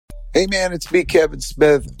Hey man, it's me, Kevin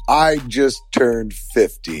Smith. I just turned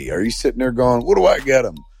 50. Are you sitting there going, what do I get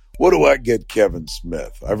him? What do I get Kevin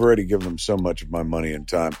Smith? I've already given him so much of my money and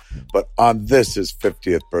time. But on this, his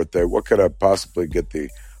 50th birthday, what could I possibly get the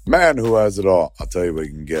man who has it all? I'll tell you what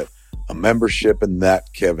you can get. A membership in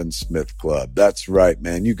that Kevin Smith Club. That's right,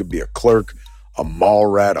 man. You could be a clerk, a mall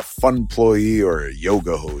rat, a fun employee, or a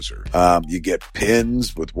yoga hoser. You get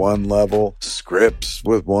pins with one level, scripts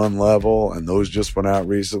with one level, and those just went out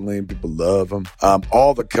recently. People love them.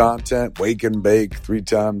 All the content, wake and bake 3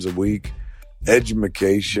 times a week,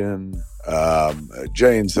 edumacation,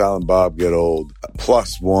 Jay and Silent Bob Get Old,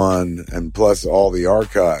 +1, and plus all the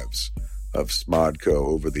archives of Smodco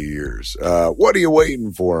over the years. What are you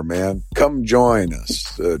waiting for, man? Come join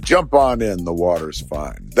us. Jump on in. The water's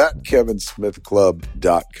fine.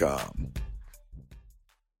 ThatKevinSmithClub.com.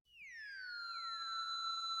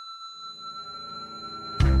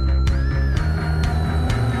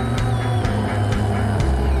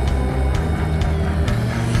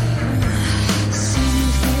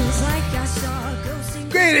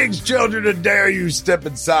 Greetings, children, and dare you step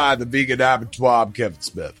inside the vegan abattoir. I'm Kevin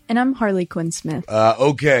Smith. And I'm Harley Quinn Smith.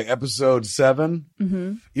 Okay, episode 7.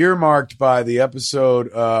 Mm-hmm. Earmarked by the episode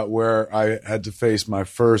where I had to face my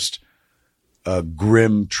first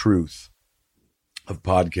grim truth of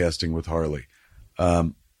podcasting with Harley.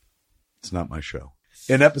 It's not my show.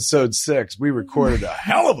 In episode 6, we recorded a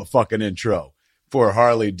hell of a fucking intro before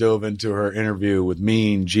Harley dove into her interview with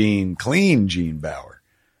Clean Gene Bauer.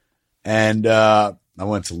 And I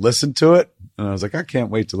went to listen to it, and I was like, I can't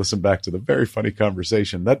wait to listen back to the very funny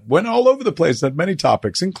conversation that went all over the place, had many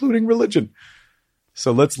topics, including religion.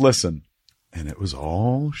 So let's listen. And it was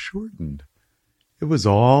all shortened. It was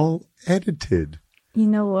all edited. You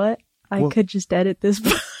know what? I could just edit this.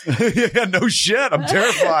 Yeah, no shit. I'm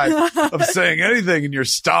terrified of saying anything in your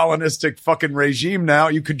Stalinistic fucking regime now.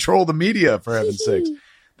 You control the media, for heaven's sakes.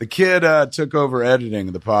 The kid took over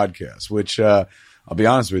editing the podcast, which... I'll be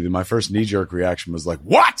honest with you, my first knee-jerk reaction was like,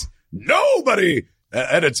 what? Nobody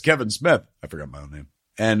edits Kevin Smith. I forgot my own name.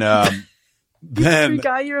 And then... You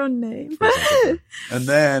forgot your own name. And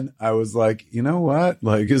then I was like, you know what?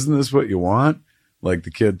 Like, isn't this what you want? Like,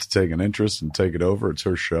 the kid to take an interest and take it over. It's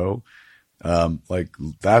her show.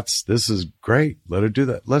 This is great. Let her do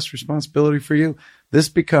that. Less responsibility for you. This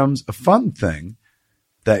becomes a fun thing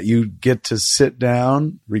that you get to sit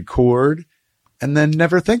down, record, and then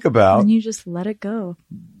never think about. And you just let it go.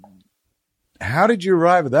 How did you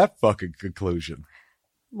arrive at that fucking conclusion?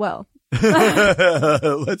 Well.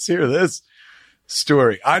 Let's hear this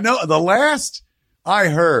story. I know the last I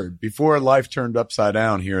heard before life turned upside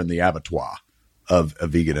down here in the abattoir of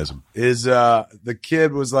veganism is the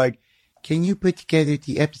kid was like, can you put together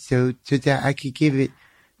the episode so that I could give it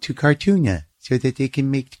to Cartoona so that they can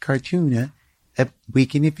make Cartoona a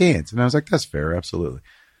week in advance? And I was like, that's fair. Absolutely.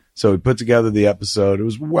 So we put together the episode. It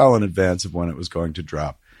was well in advance of when it was going to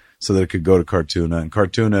drop so that it could go to Cartoona. And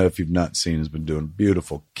Cartoona, if you've not seen, has been doing a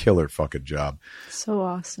beautiful, killer fucking job. So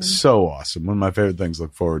awesome. So awesome. One of my favorite things to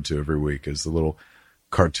look forward to every week is the little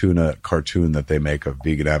Cartoona cartoon that they make of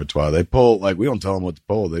Vegan Abattoir. They pull, like, we don't tell them what to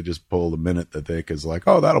pull. They just pull the minute that they think is like,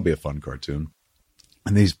 oh, that'll be a fun cartoon.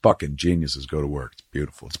 And these fucking geniuses go to work. It's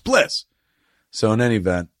beautiful. It's bliss. So in any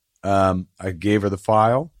event, I gave her the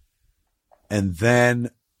file. And then...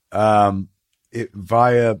 I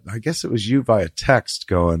guess it was you via text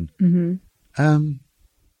going, how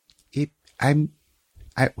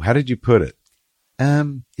did you put it?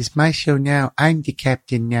 It's my show now. I'm the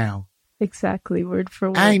captain now. Exactly. Word for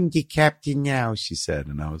word. I'm the captain now, she said.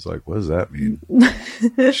 And I was like, what does that mean?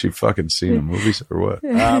 She fucking seen the movies or what?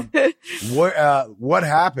 What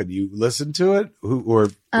happened? You listened to it?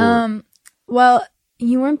 Well,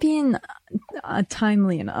 you weren't being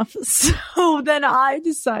timely enough. So then I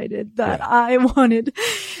decided that I wanted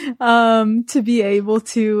to be able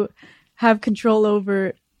to have control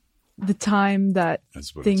over the time that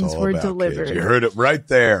things were delivered. Kids. You heard it right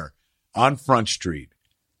there on Front Street.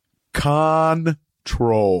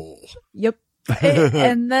 Control. Yep.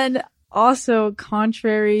 And then also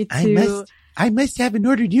contrary to... I must have an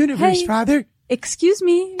ordered universe, hey, Father. Excuse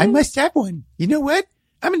me. I must have one. You know what?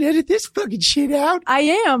 I'm going to edit this fucking shit out. I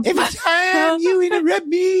am. Every time you interrupt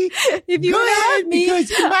me, if you interrupt me,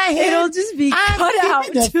 because in my head, it'll just be cut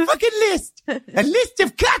out. A fucking list. A list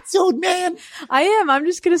of cuts, old man. I am. I'm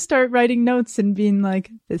just going to start writing notes and being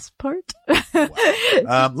like, this part.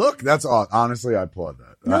 Wow. Look, that's all. Honestly, I applaud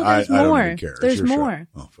that. No, there's I more. don't even care. There's more.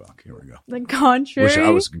 Show. Oh, fuck. Here we go. The contrary. Wish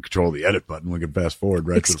I was in control of the edit button. We could fast forward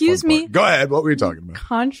right Excuse to the fun me. part. Go ahead. What were you talking about?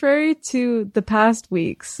 Contrary to the past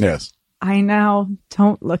weeks. Yes. I now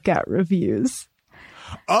don't look at reviews.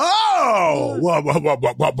 Oh, what?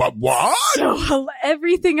 So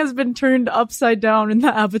everything has been turned upside down in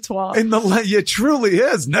the abattoir. It truly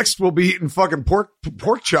is. Next, we'll be eating fucking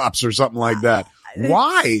pork chops or something like that.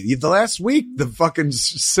 Why? The last week, the fucking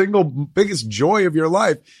single biggest joy of your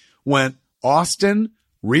life went Austin,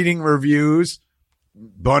 reading reviews,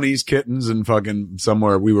 bunnies, kittens, and fucking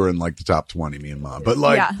somewhere. We were in like the top 20, me and Mom. But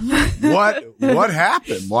like, what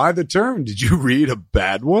happened? Why the turn? Did you read a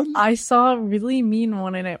bad one? I saw a really mean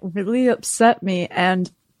one and it really upset me.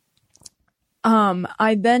 And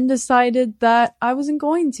I then decided that I wasn't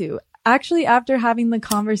going to. Actually, after having the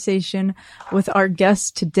conversation with our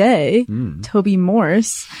guest today, Toby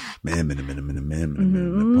Morse,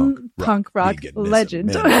 punk rock legend,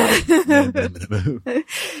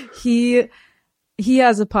 he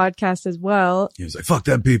has a podcast as well. He was like, fuck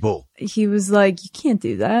them people. He was like, you can't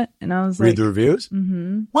do that. And I was Read like, the reviews?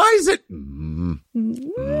 Mm-hmm. Why is it?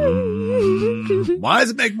 Why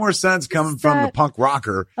does it make more sense coming from the punk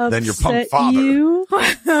rocker than your punk father? You? No,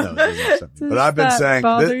 it doesn't upset me. But I've been saying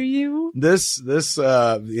bother you? this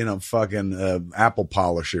fucking apple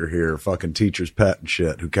polisher here, fucking teacher's pet and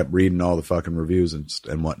shit, who kept reading all the fucking reviews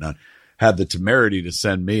and whatnot, had the temerity to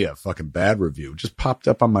send me a fucking bad review. It just popped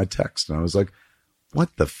up on my text, and I was like,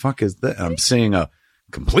 what the fuck is that? And I'm seeing a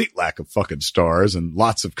complete lack of fucking stars and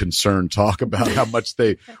lots of concerned talk about how much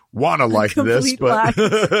they want to like this, but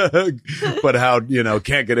but how,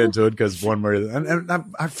 can't get into it because one way, and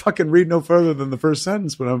I fucking read no further than the first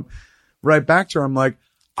sentence when I'm right back to her. I'm like,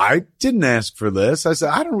 I didn't ask for this. I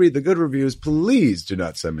said, I don't read the good reviews. Please do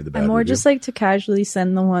not send me the bad reviews. I more just like to casually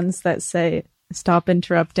send the ones that say, stop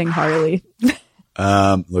interrupting Harley. Look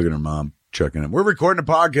at her mom checking in. We're recording a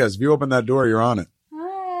podcast. If you open that door, you're on it.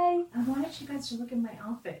 I wanted you guys to look at my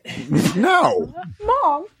outfit. No.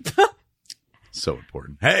 Mom. So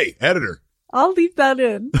important. Hey, editor. I'll leave that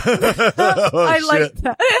in. I like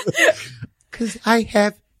that. Because I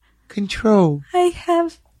have control. I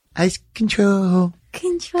have control.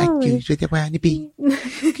 control. I do what I want to be.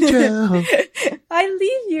 Control. I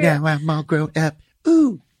leave you. Now I'm all grown up.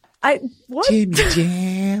 Ooh. What? Jimmy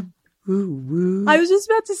Jam. Ooh, woo. I was just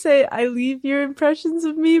about to say I leave your impressions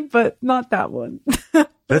of me, but not that one.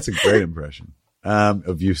 That's a great impression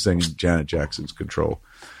of you singing Janet Jackson's Control.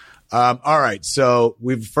 All right, so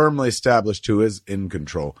we've firmly established who is in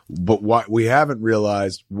control, but what we haven't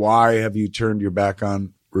realized, why have you turned your back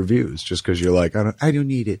on reviews? Just because you're like, I don't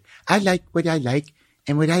need it. I like what I like,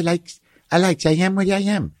 and what I like. I am what I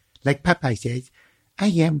am. Like Popeye says, I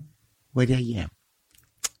am what I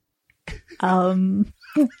am.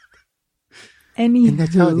 Anywho, And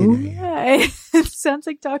that's all that it sounds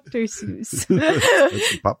like Dr. Seuss.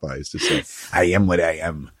 that's what Popeye used to say. I am what I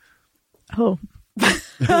am. Oh.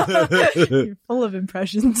 You're full of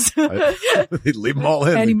impressions. Leave them all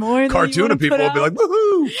in. Any more Cartoon of people will be like,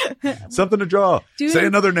 woohoo! Something to draw. Say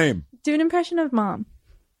another name. Do an impression of Mom.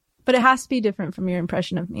 But it has to be different from your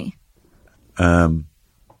impression of me. Kevin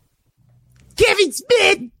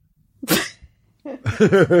Smith!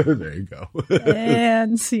 There you go.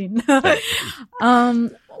 And scene.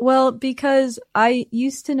 Well, because I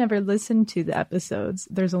used to never listen to the episodes.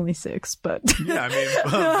 There's only 6, but Yeah, I mean,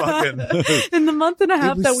 fucking. in the month and a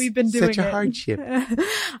half that we've been doing such a hardship.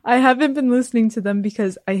 I haven't been listening to them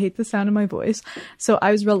because I hate the sound of my voice. So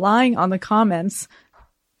I was relying on the comments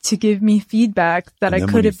to give me feedback that I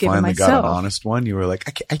could have given myself. Got an honest one. You were like,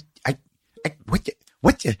 What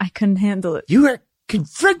the? I couldn't handle it. You are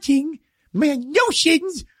confronting my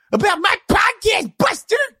notions about my podcast,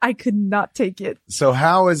 Buster! I could not take it. so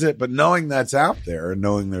how is it? But knowing that's out there and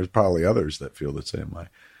knowing there's probably others that feel the same way,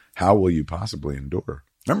 how will you possibly endure?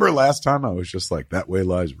 Remember last time I was just like, that way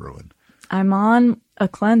lies ruin. I'm on a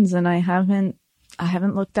cleanse and I haven't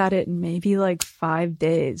looked at it in maybe like 5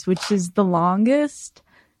 days, which is the longest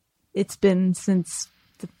it's been since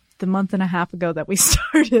the month and a half ago that we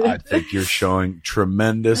started. I think you're showing a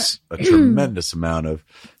tremendous amount of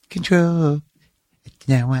Control.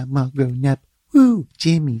 Now I'm all grown up. Woo,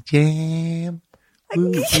 Jimmy Jam.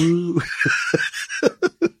 Woo, woo.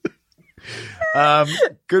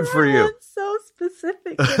 good for you. It's so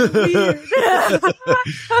specific and weird.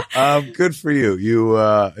 Good for you.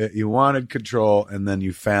 You wanted control, and then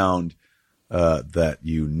you found that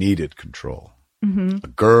you needed control. Mm-hmm. A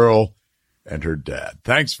girl and her dad.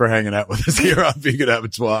 Thanks for hanging out with us here on Vegan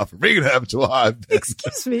Abattoir. For Vegan Abattoir.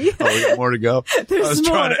 Excuse me. Oh, we got more to go? There's I was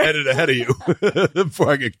more. trying to edit ahead of you before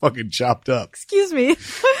I get fucking chopped up. Excuse me.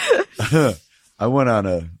 I went on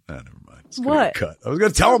a... never mind. It's gonna What? get cut. I was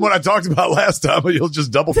going to tell him what I talked about last time, but you'll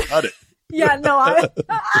just double cut it. Yeah, no,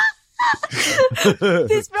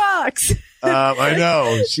 this rocks. I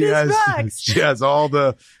know she This has. rocks. She has all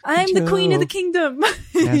the. I'm the queen of the kingdom.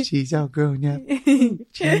 Now she's all grown up.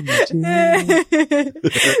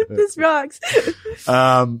 This rocks.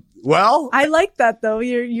 Well, I like that though.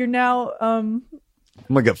 You're now I'm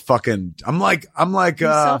like a fucking. I'm like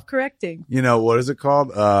self-correcting. you know, what is it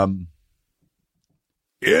called?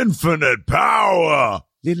 Infinite power.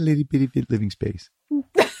 Little itty bitty bit living space. I'm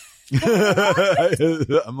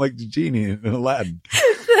like the genie in Aladdin.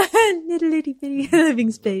 Little itty bitty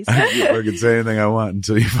living space. I can say anything I want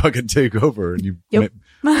until you fucking take over and you Yep.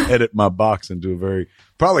 edit my box into a very,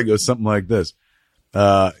 probably goes something like this.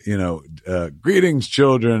 Greetings,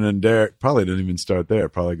 children, and Derek. Probably didn't even start there.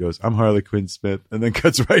 Probably goes, I'm Harley Quinn Smith, and then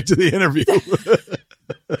cuts right to the interview.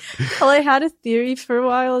 Well, I had a theory for a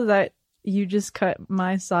while that you just cut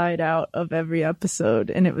my side out of every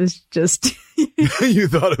episode, and it was just You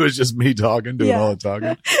thought it was just me talking, doing all the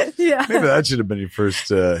talking. yeah. Maybe that should have been your first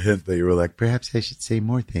hint that you were like, Perhaps I should say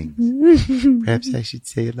more things. Perhaps I should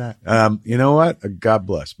say a lot. you know what? God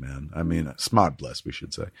bless, man. I mean, smart bless, we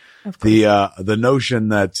should say. Of course. The notion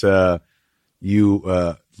that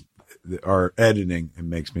you are editing, it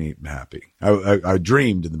makes me happy. I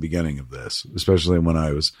dreamed in the beginning of this, especially when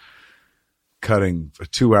I was cutting a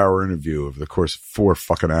 2-hour interview over the course of 4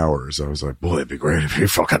 fucking hours. I was like, boy, it'd be great if you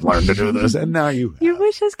fucking learned to do this. And now you have. Your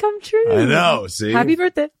wish has come true. I know. See? Happy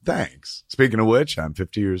birthday. Thanks. Speaking of which, I'm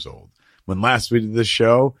 50 years old. When last we did this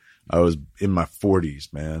show, I was in my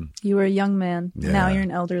 40s, man. You were a young man. Yeah. Now you're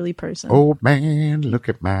an elderly person. Old man, look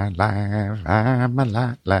at my life. I'm a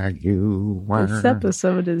lot like you were. This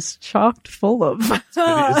episode is chocked full of. It's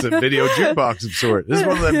a video jukebox of sort. This is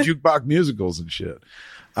one of them jukebox musicals and shit.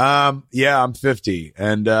 Yeah, I'm 50.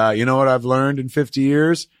 And, you know what I've learned in 50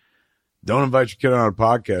 years? Don't invite your kid on a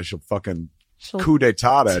podcast. She'll fucking coup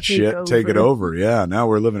d'etat that shit. Take it over. Yeah. Now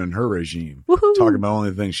we're living in her regime. Woohoo. Talking about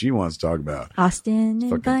only the things she wants to talk about. Austin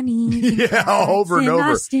and Fucking- Bunny. Yeah, over and over.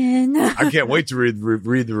 Austin. I can't wait to read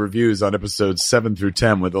the reviews on episodes 7 through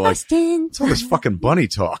 10 with the like, Austin. it's all this fucking bunny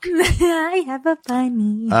talk. I have a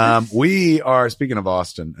bunny. We are, speaking of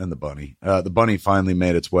Austin and the bunny finally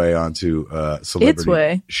made its way onto, celebrity Its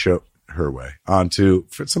way. show, her way onto,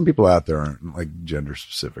 for some people out there aren't like gender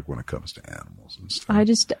specific when it comes to animals and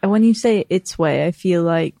stuff. When you say its way, I feel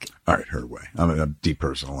like All right, her way. I'm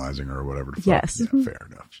depersonalizing her or whatever. The fuck. Yes. Yeah, fair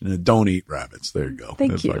enough. Don't eat rabbits. There you go.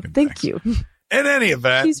 thank That's you. fucking Thank thanks. you. In any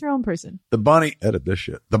event, She's her own person. the bunny, edit this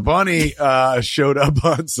shit. The bunny, showed up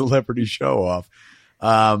on Celebrity Show Off.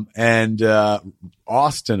 And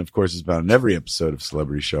Austin, of course, has been on every episode of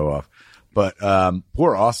Celebrity Show Off. But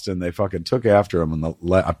poor Austin, they fucking took after him. And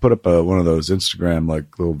I put up one of those Instagram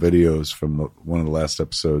like little videos from one of the last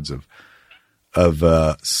episodes of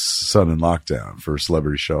Sun in Lockdown for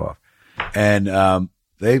Celebrity Show Off. And I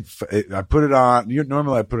put it on.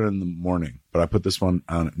 Normally I put it in the morning, but I put this one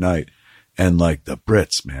on at night. And like the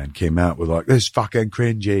Brits, man, came out with like, this fucking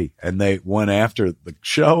cringy. And they went after the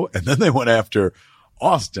show, and then they went after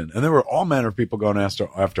Austin. And there were all manner of people going after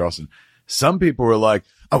Austin. Some people were like,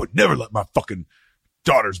 I would never let my fucking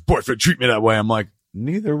daughter's boyfriend treat me that way. I'm like,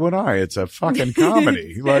 neither would I. It's a fucking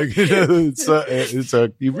comedy. Like, it's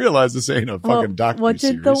a, you realize this ain't a fucking documentary. What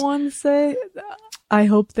did the one say? I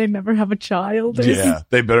hope they never have a child. Yeah,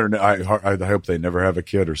 they better. I hope they never have a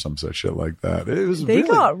kid or some such shit like that. It was They really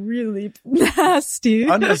got really nasty.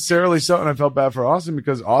 unnecessarily so, and I felt bad for Austin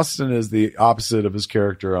because Austin is the opposite of his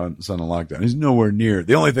character on Sun in Lockdown. He's nowhere near.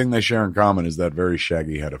 The only thing they share in common is that very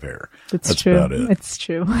shaggy head of hair. That's That's true. about it. It's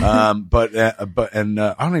true. I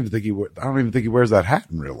don't even think he wears that hat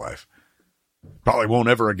in real life. Probably won't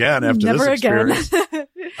ever again after Never this again.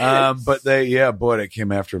 experience. But they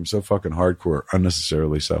came after him so fucking hardcore,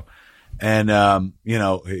 unnecessarily so. And,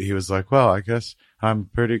 he was like, well, I guess I'm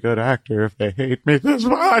a pretty good actor if they hate me this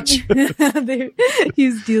much.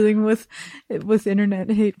 He's dealing with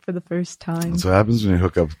internet hate for the first time. That's what happens when you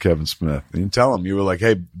hook up with Kevin Smith. And you tell him, you were like,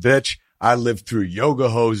 hey, bitch, I lived through Yoga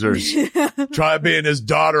Hosers. Try being his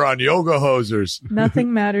daughter on Yoga Hosers.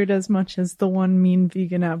 Nothing mattered as much as the one mean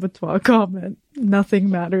vegan abattoir comment.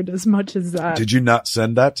 Nothing mattered as much as that. Did you not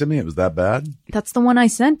send that to me? It was that bad? That's the one I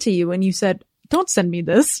sent to you, and you said, don't send me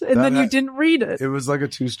this. And then you didn't read it. It was like a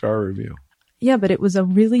 2-star review. Yeah, but it was a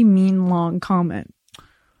really mean, long comment.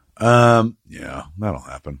 Yeah, that'll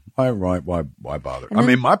happen. Why bother? I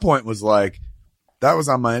mean, my point was like, that was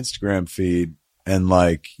on my Instagram feed. And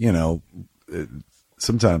like,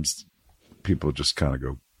 sometimes people just kind of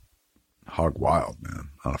go hog wild, man,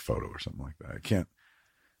 on a photo or something like that. I can't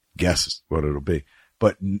guess what it'll be.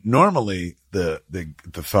 But normally the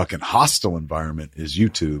fucking hostile environment is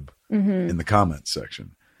YouTube in the comments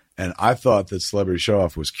section. And I thought that Celebrity Show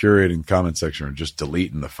Off was curating the comment section or just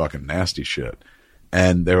deleting the fucking nasty shit.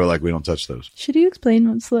 And they were like, we don't touch those. Should you explain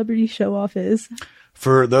what Celebrity Show Off is?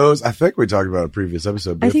 For those, I think we talked about it in a previous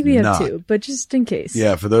episode. But I think we have not, two, but just in case.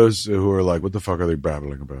 Yeah, for those who are like, what the fuck are they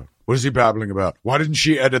babbling about? What is he babbling about? Why didn't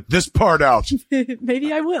she edit this part out?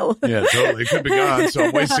 Maybe I will. Yeah, totally. It could be gone, so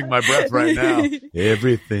I'm wasting my breath right now.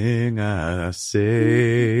 Everything I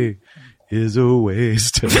say is a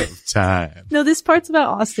waste of time. No, this part's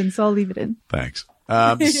about Austin, so I'll leave it in. Thanks.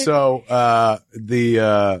 Celebrity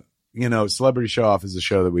Show Off is a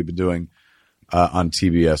show that we've been doing on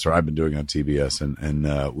TBS, or I've been doing on TBS,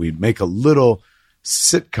 and we make a little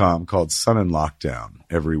sitcom called Sun in Lockdown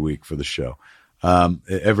every week for the show.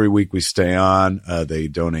 Every week we stay on. They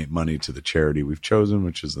donate money to the charity we've chosen,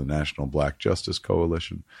 which is the National Black Justice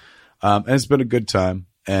Coalition. And it's been a good time.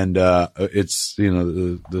 And it's,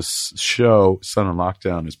 the show Sun in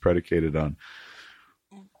Lockdown is predicated on,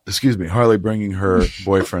 Harley bringing her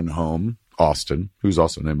boyfriend home, Austin, who's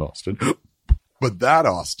also named Austin. But that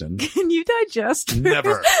Austin. Can you digest?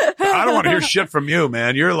 Never. I don't want to hear shit from you,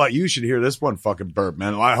 man. You should hear this one fucking burp,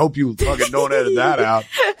 man. I hope you fucking don't edit that out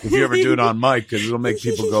if you ever do it on mic, because it'll make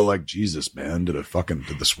people go like, Jesus, man, did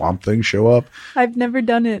the Swamp Thing show up? I've never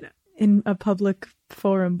done it in a public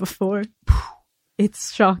forum before.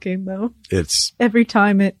 It's shocking, though. It's every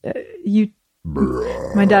time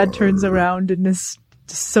my dad turns around and is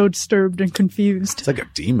so disturbed and confused. It's like a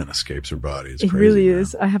demon escapes her body. It's it crazy, really man.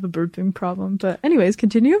 is. I have a burping problem, but anyways,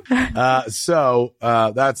 continue. So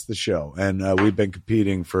that's the show, and we've been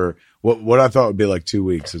competing for what I thought would be like 2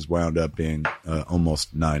 weeks has wound up being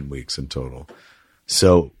almost 9 weeks in total.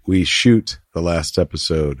 So we shoot the last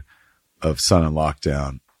episode of Sun in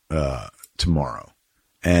Lockdown tomorrow,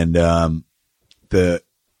 and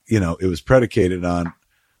it was predicated on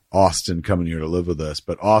Austin coming here to live with us,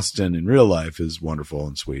 but Austin in real life is wonderful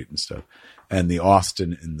and sweet and stuff. And the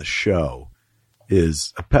Austin in the show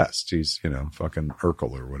is a pest. He's, fucking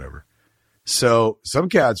Urkel or whatever. So some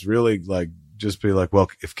cats really just be like,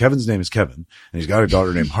 well, if Kevin's name is Kevin and he's got a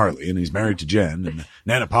daughter named Harley and he's married to Jen and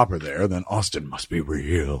Nana Pop are there, then Austin must be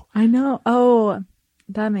real. I know. Oh,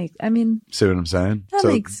 see what I'm saying? That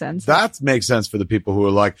makes sense. That makes sense for the people who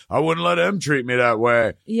are like, I wouldn't let him treat me that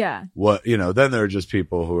way. Yeah. Then there are just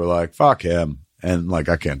people who are like, fuck him. And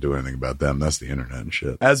I can't do anything about them. That's the internet and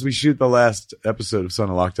shit. As we shoot the last episode of Sun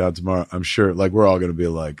in Lockdown tomorrow, I'm sure we're all going to be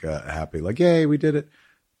happy, yay, we did it.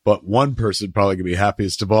 But one person probably going to be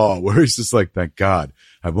happiest of all, where he's just like, thank God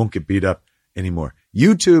I won't get beat up anymore.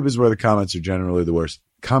 YouTube is where the comments are generally the worst.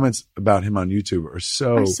 Comments about him on YouTube are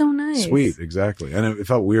so nice. Sweet. Exactly. And it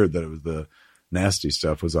felt weird that it was the nasty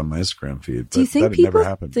stuff was on my Instagram feed. Do you think people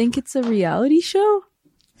think it's a reality show?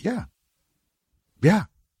 Yeah. Yeah.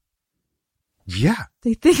 Yeah.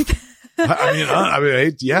 They think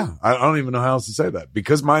that. Yeah. I don't even know how else to say that.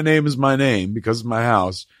 Because my name is my name, because of my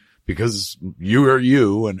house, because you are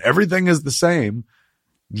you, and everything is the same.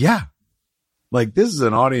 Yeah. This is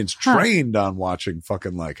an audience trained on watching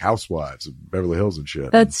fucking Housewives of Beverly Hills and shit.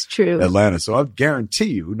 That's true. Atlanta. So I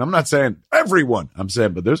guarantee you, and I'm not saying everyone, I'm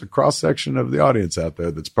saying, but there's a cross section of the audience out there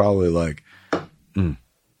that's probably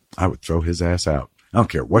I would throw his ass out. I don't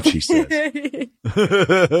care what she says.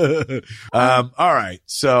 All right.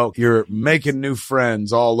 So you're making new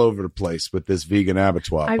friends all over the place with this vegan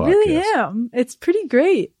abattoir podcast. I really am. It's pretty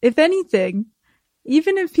great. If anything,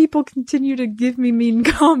 even if people continue to give me mean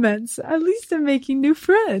comments, at least I'm making new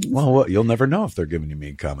friends. Well, you'll never know if they're giving you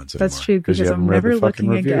mean comments anymore. That's true, because you I'm haven't read never the fucking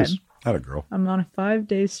looking reviews. again. Not a girl. I'm on a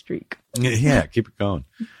 5-day streak. Yeah, keep it going.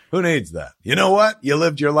 Who needs that? You know what? You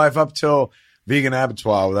lived your life up till vegan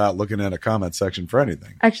abattoir without looking at a comment section for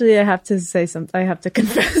anything. Actually, I have to say something. I have to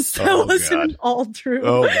confess that wasn't all true.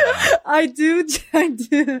 Oh, God. I do check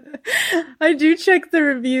the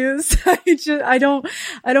reviews. I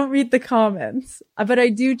don't read the comments, but I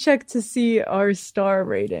do check to see our star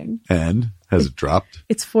rating. And has it dropped?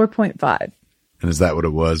 It's 4.5. And is that what it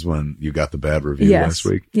was when you got the bad review last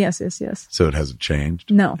week? Yes. So it hasn't changed?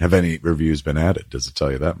 No. Have any reviews been added? Does it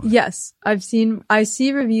tell you that much? Yes. I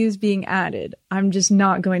see reviews being added. I'm just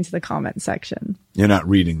not going to the comment section. You're not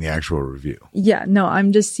reading the actual review? Yeah. No,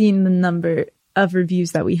 I'm just seeing the number of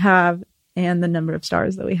reviews that we have and the number of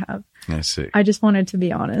stars that we have. I see. I just wanted to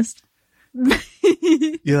be honest.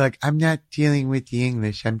 You're like, I'm not dealing with the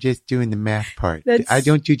English. I'm just doing the math part. That's- I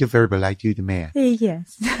don't do the verbal. I do the math.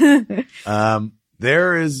 Yes.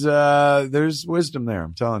 There's wisdom there.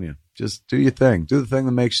 I'm telling you, just do your thing. Do the thing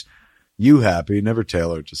that makes you happy. Never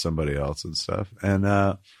tailor it to somebody else and stuff. And,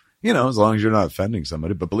 as long as you're not offending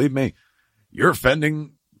somebody, but believe me, you're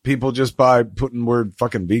offending people just by putting word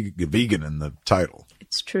fucking vegan in the title.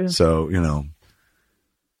 It's true. So,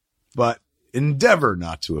 but endeavor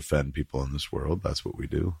not to offend people in this world. That's what we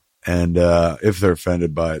do. And if they're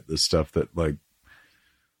offended by the stuff that, like,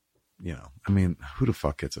 you know, I mean, who the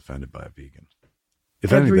fuck gets offended by a vegan?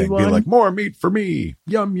 If anything, be like, more meat for me.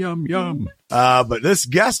 Yum, yum, yum. But this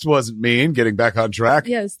guest wasn't mean. Getting back on track.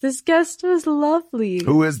 Yes, this guest was lovely.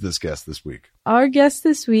 Who is this guest this week? Our guest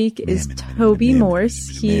this week is Toby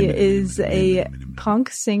Morse. He is a punk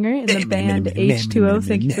singer in the band H2O.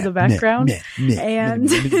 Thank you for the background. And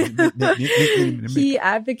he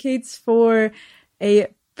advocates for a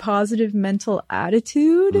positive mental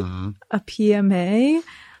attitude, a PMA.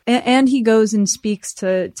 And he goes and speaks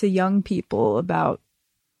to young people about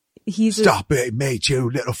Stop it, mate,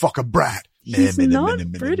 you little fucking brat. He's not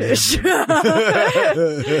British. He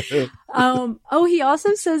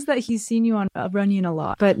also says that he's seen you on Runyon a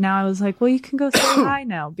lot. But now I was like, well, you can go say hi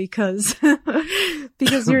now because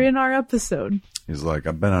you're in our episode. He's like,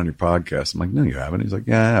 I've been on your podcast. I'm like, no, you haven't. He's like,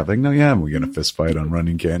 yeah, I have. I'm like, no, you haven't. We get in a fist fight on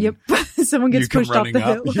Runyon Canyon. Yep. Someone gets pushed off the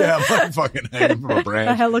hill. Yeah, I'm like fucking hanging from a branch.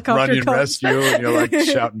 A helicopter Runyon comes. rescue, and you're like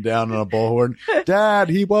shouting down on a bullhorn. Dad,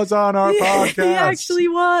 he was on our podcast. He actually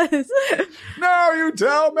was. No, you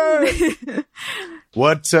tell me.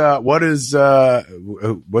 What's the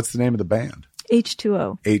name of the band?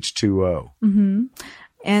 H2O. H2O. Mm-hmm.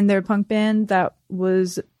 And they're a punk band that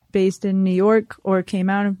was based in New York or came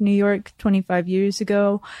out of New York 25 years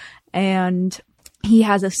ago. And he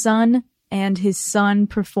has a son, and his son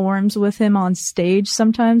performs with him on stage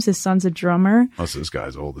sometimes. His son's a drummer. Oh, so this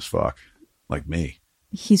guy's old as fuck. Like me.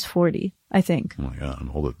 He's 40, I think. Oh my God,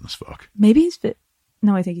 I'm older than this fuck. Maybe he's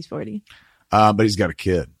No, I think he's 40. But he's got a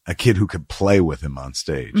kid who could play with him on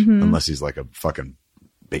stage, unless he's like a fucking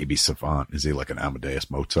baby savant. Is he like an Amadeus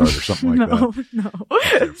Mozart or something like that? No.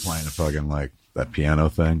 They're playing a fucking like that piano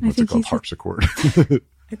thing. What's it called? Harpsichord.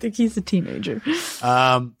 I think he's a teenager.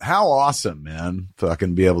 How awesome, man.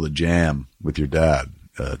 Fucking be able to jam with your dad.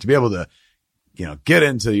 To be able to, you know, get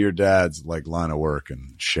into your dad's like line of work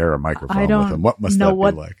and share a microphone with him. What must that be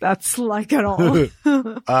like? That's like at all.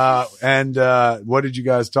 And what did you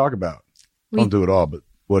guys talk about? Don't do it all, but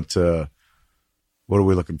what are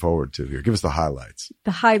we looking forward to here? Give us the highlights.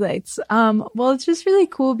 The highlights. Well, it's just really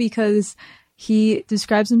cool because he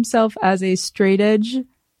describes himself as a straight edge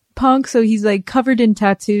punk. So he's like covered in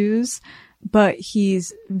tattoos, but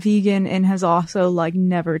he's vegan and has also like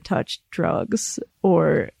never touched drugs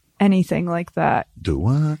or anything like that.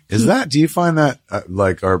 Do you find that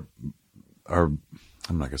like I'm not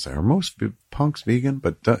gonna say are most punks vegan,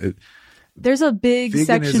 but there's a big veganism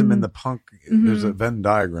section in the punk. There's a Venn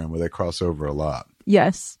diagram where they cross over a lot.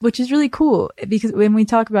 Yes, which is really cool because when we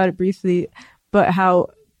talk about it briefly, but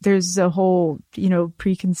how there's a whole, you know,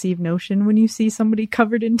 preconceived notion when you see somebody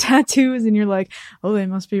covered in tattoos and you're like, oh, they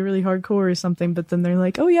must be really hardcore or something. But then they're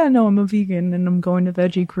like, oh yeah, no, I'm a vegan and I'm going to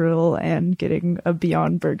Veggie Grill and getting a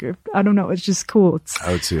Beyond Burger. I don't know. It's just cool.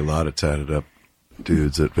 I would see a lot of tatted up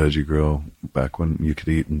dudes at Veggie Grill back when you could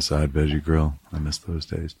eat inside Veggie Grill. I miss those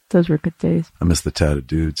days. Those were good days. I miss the tatted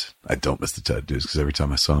dudes. I don't miss the tatted dudes because every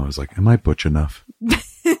time I saw them, I was like, am I butch enough?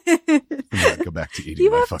 Go back to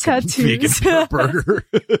eating my fucking vegan burger.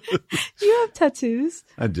 You have tattoos.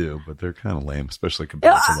 I do, but they're kind of lame, especially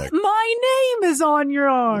compared to like... My name is on your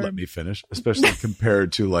arm. Let me finish. Especially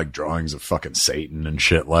compared to like drawings of fucking Satan and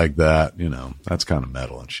shit like that. You know, that's kind of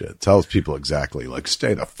metal and shit. Tells people exactly like,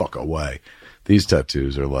 stay the fuck away. These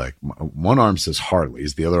tattoos are like, one arm says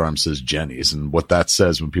Harley's, the other arm says Jenny's. And what that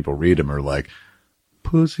says when people read them are like,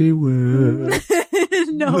 pussy whip.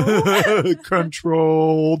 No.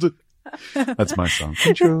 Controlled. That's my song.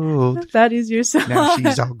 Controlled. That is your song. Now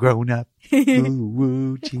she's all grown up. Woo,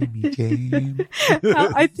 woo, Jimmy Jam.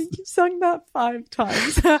 I think you sung that 5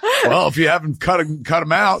 times. Well, if you haven't cut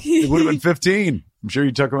them out, it would have been 15. I'm sure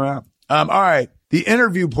you took them out. All right. The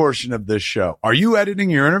interview portion of this show. Are you editing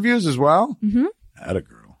your interviews as well? Mm-hmm. Atta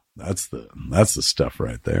girl. That's the stuff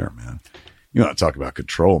right there, man. You want to talk about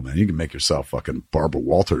control, man. You can make yourself fucking Barbara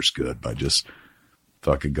Walters good by just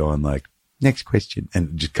fucking going like, next question,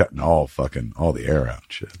 and just cutting all the air out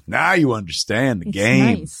and shit. Now you understand the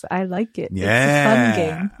game. Nice. I like it.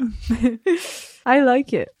 Yeah. It's a fun game. I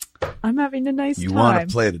like it. I'm having a nice time. You want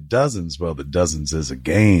to play the dozens? Well, the dozens is a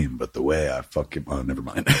game, but the way I fucking... Oh, never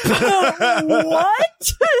mind.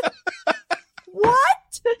 What?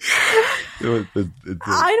 What? I don't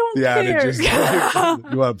care.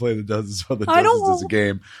 You want to play the dozens? Well, the dozens is a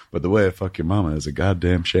game, but the way I fuck your mama is a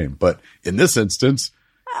goddamn shame. But in this instance,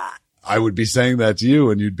 I would be saying that to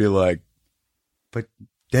you, and you'd be like, but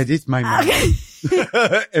that is my mom.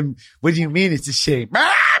 And what do you mean it's a shame?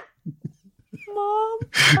 Mom,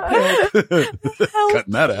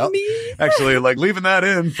 cutting that out. Me. Actually, like leaving that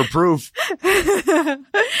in for proof.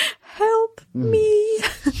 Help me.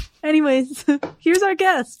 Anyways, here's our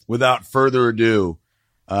guest. Without further ado,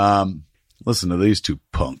 listen to these two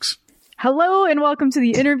punks. Hello and welcome to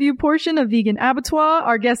the interview portion of Vegan Abattoir.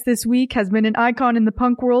 Our guest this week has been an icon in the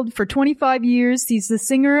punk world for 25 years. He's the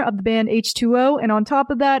singer of the band H2O, and on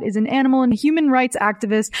top of that is an animal and human rights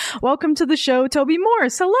activist. Welcome to the show, Toby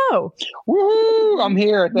Morse. Hello. Woo! I'm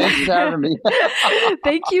here. Thanks for having me.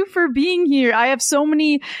 Thank you for being here. I have so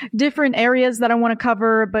many different areas that I want to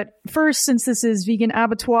cover, but first, since this is Vegan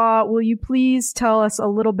Abattoir, will you please tell us a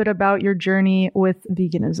little bit about your journey with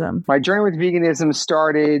veganism? My journey with veganism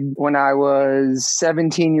started when I was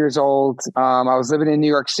 17 years old. I was living in New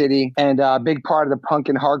York City, and a big part of the punk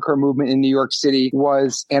and hardcore movement in New York City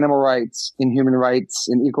was animal rights and human rights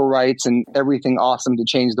and equal rights and everything awesome to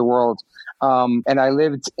change the world. And I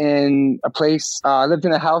lived in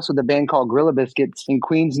a house with a band called Gorilla Biscuits in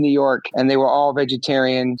Queens, New York, and they were all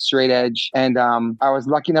vegetarian, straight edge. And I was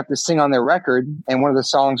lucky enough to sing on their record, and one of the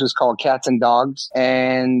songs was called Cats and Dogs,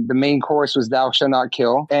 and the main chorus was Thou Shalt Not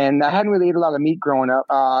Kill. And I hadn't really eaten a lot of meat growing up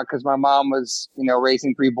because my mom was,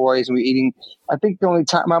 raising 3 boys, and we were eating. I think the only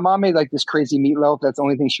time my mom made like this crazy meatloaf, that's the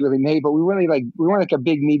only thing she really made, but we weren't like a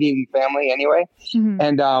big meat eating family anyway. Mm-hmm.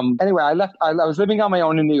 And anyway, I was living on my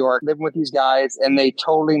own in New York, living with these guys, and they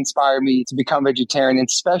totally inspired me to become vegetarian, and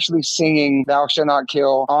especially singing Thou Shalt Not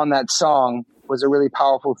Kill on that song was a really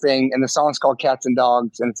powerful thing. And the song's called Cats and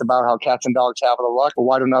Dogs, and it's about how cats and dogs have all the luck, but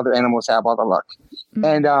why don't other animals have all the luck? Mm-hmm.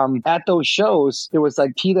 And at those shows, there was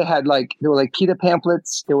like PETA PETA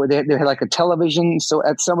pamphlets. They had like a television. So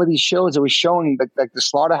at some of these shows, it was showing like the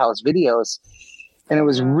slaughterhouse videos, and it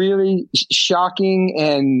was really shocking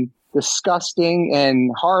and disgusting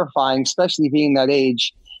and horrifying, especially being that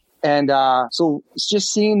age. And so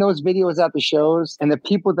just seeing those videos at the shows, and the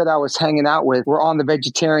people that I was hanging out with were on the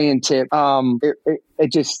vegetarian tip. I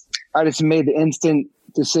just made the instant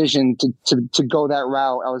decision to go that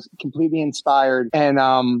route. I was completely inspired. And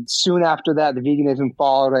soon after that, the veganism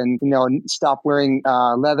followed, and stopped wearing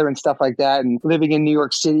leather and stuff like that, and living in New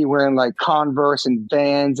York City wearing like Converse and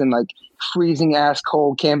Vans and like freezing ass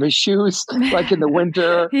cold canvas shoes like in the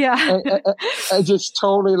winter. Yeah. and just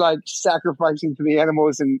totally like sacrificing for the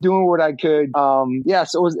animals and doing what I could.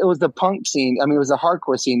 So it was the punk scene. I mean, it was the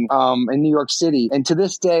hardcore scene in New York City. And to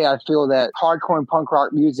this day, I feel that hardcore and punk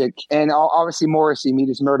rock music, and obviously Morrissey, Meat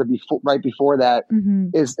is Murder right before that, mm-hmm.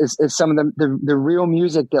 is some of the real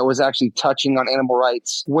music that was actually touching on animal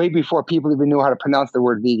rights way before people even knew how to pronounce the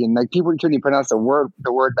word vegan. Like people couldn't even pronounce the word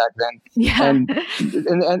back then. Yeah. And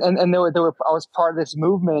I was part of this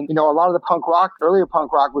movement. A lot of the earlier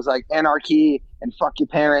punk rock was like anarchy and fuck your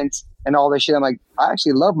parents and all this shit. I'm like, I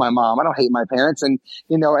actually love my mom. I don't hate my parents. And,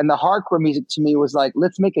 and the hardcore music to me was like,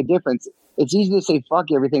 let's make a difference. It's easy to say fuck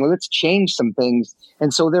everything. Let's change some things.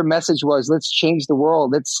 And so their message was, let's change the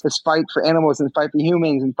world. Let's fight for animals and fight for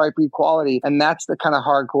humans and fight for equality. And that's the kind of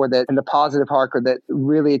hardcore and the positive hardcore that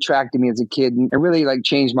really attracted me as a kid and really like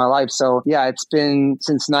changed my life. So yeah, it's been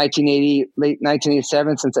since 1980, late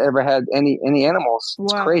 1987, since I ever had any animals.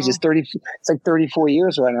 It's crazy. It's like 34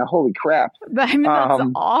 years right now. Holy crap. I mean, that's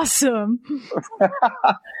awesome.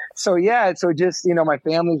 So yeah, just, my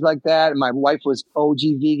family's like that. And my wife was OG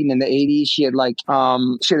vegan in the 80s. She had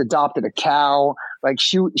adopted a cow. Like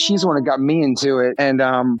she's the one that got me into it. And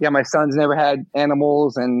my son's never had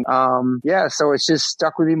animals, and so it's just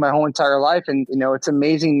stuck with me my whole entire life. And it's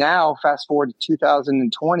amazing now, fast forward to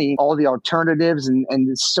 2020, all the alternatives and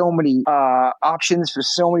there's so many options for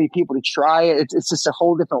so many people to try it. It's just a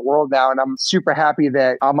whole different world now, and I'm super happy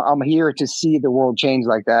that I'm here to see the world change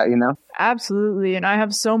like that, Absolutely. And I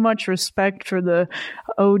have so much respect for the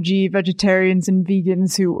OG vegetarians and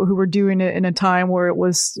vegans who were doing it in a time where it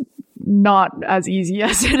was not as easy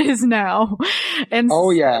as it is now. And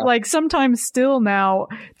like sometimes still now,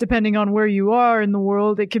 depending on where you are in the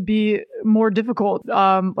world, it could be more difficult.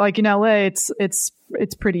 Like in LA,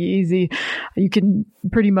 it's pretty easy. You can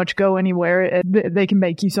pretty much go anywhere. They can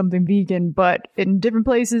make you something vegan, but in different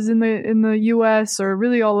places in the US or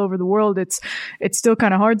really all over the world, it's still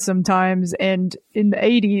kind of hard sometimes. And in the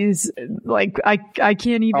 80s, like I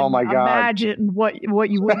can't even imagine what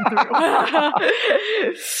you went through.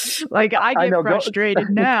 Like I get frustrated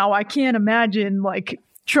now. I can't imagine like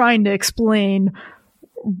trying to explain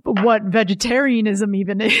what vegetarianism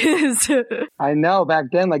even is. I know back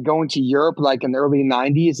then, like going to Europe, like in the early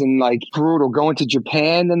 90s, and like brutal. Going to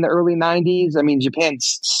Japan in the early 90s. I mean,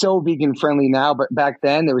 Japan's so vegan friendly now, but back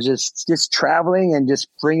then it was just traveling and just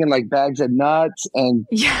bringing like bags of nuts and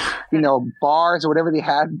bars or whatever they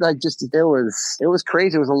had. Like it was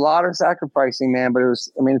crazy. It was a lot of sacrificing, man. But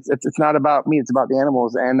it's not about me. It's about the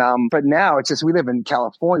animals. And but now it's just we live in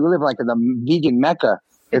California. We live like in the vegan mecca.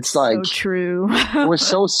 It's like, so true. we're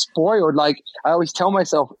so spoiled. Like, I always tell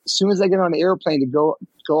myself, as soon as I get on an airplane to go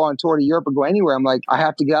on tour to Europe or go anywhere, I'm like, I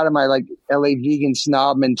have to get out of my like LA vegan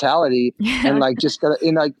snob mentality and like just gotta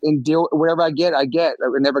and deal whatever I get.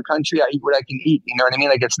 In every country, I eat what I can eat. You know what I mean?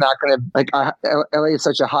 Like, it's not gonna LA is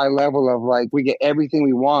such a high level of like, we get everything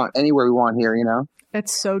we want anywhere we want here. You know?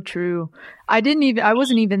 It's so true. I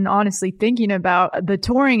wasn't even honestly thinking about the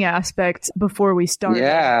touring aspect before we started.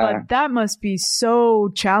 Yeah. But that must be so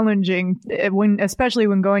challenging especially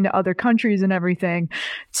when going to other countries and everything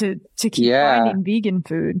to keep finding vegan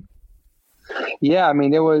food. Yeah. I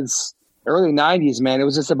mean, it was early 90s, man. It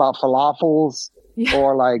was just about falafels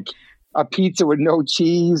or like a pizza with no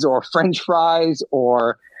cheese or French fries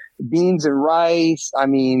or beans and rice. I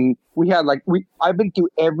mean, I've been through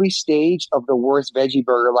every stage of the worst veggie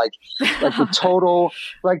burger, like the total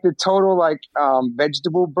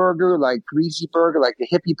vegetable burger, like greasy burger, like the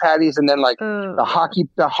hippie patties, and then like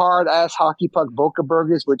the hard ass hockey puck Boca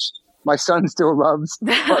burgers, which my son still loves,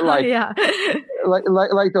 but like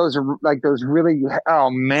like those really, oh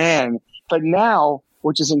man. But now,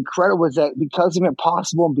 which is incredible, is that because of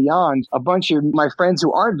Impossible and Beyond, a bunch of my friends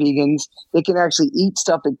who aren't vegans, they can actually eat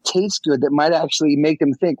stuff that tastes good that might actually make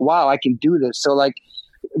them think, wow, I can do this. So like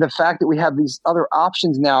the fact that we have these other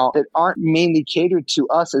options now that aren't mainly catered to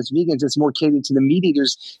us as vegans, it's more catered to the meat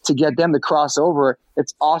eaters to get them to cross over.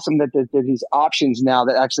 It's awesome that there are these options now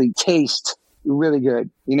that actually taste really good.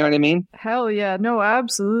 You know what I mean? Hell yeah. No,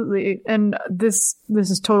 absolutely. And this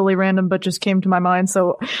is totally random, but just came to my mind.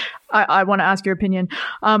 So I want to ask your opinion.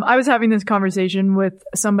 I was having this conversation with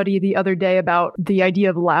somebody the other day about the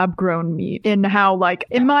idea of lab grown meat and how, like,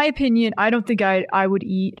 in my opinion, I don't think I would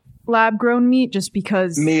eat lab grown meat just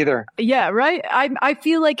because. Me either. Yeah, right. I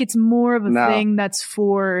feel like it's more of a thing that's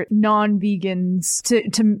for non-vegans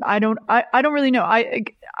to I don't really know.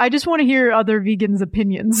 I just want to hear other vegans'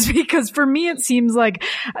 opinions because for me it seems like,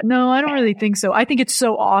 no, I don't really think so. I think it's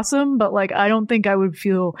so awesome, but like I don't think I would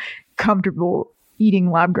feel comfortable eating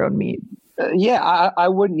lab grown meat. I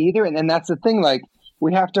wouldn't either. And that's the thing, like,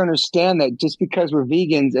 we have to understand that just because we're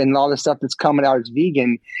vegans and all the stuff that's coming out is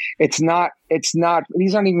vegan, it's not,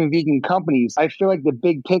 these aren't even vegan companies. I feel like the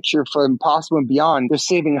big picture for Impossible and Beyond, they're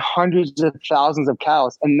saving hundreds of thousands of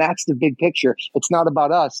cows. And that's the big picture. It's not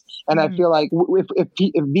about us. And I feel like if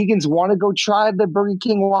vegans want to go try the Burger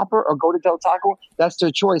King Whopper or go to Del Taco, that's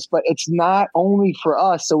their choice. But it's not only for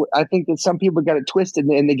us. So I think that some people got it twisted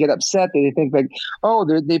and they get upset. They think like, oh,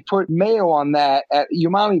 they put mayo on that at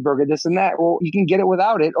Umami Burger, this and that. Well, you can get it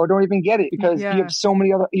without it or don't even get it because you have so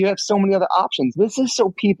many other options. This is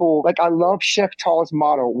so people, like, I love Chef Tall's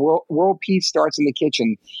motto, world peace starts in the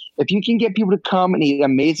kitchen. If you can get people to come and eat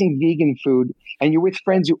amazing vegan food and you're with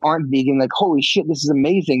friends who aren't vegan, like, holy shit, this is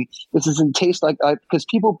amazing. This doesn't taste like, because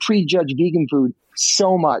people prejudge vegan food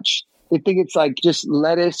so much. They think it's like just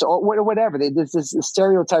lettuce or whatever. There's this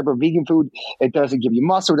stereotype of vegan food. It doesn't give you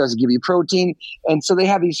muscle, it doesn't give you protein. And so they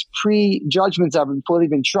have these prejudgments of it before they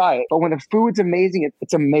even try it. But when the food's amazing,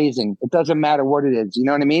 it's amazing. It doesn't matter what it is. You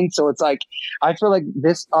know what I mean? So it's like, I feel like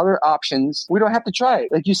this other options, we don't have to try it.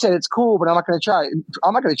 Like you said, it's cool, but I'm not going to try it.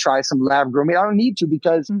 I'm not going to try some lab grown meat. I don't need to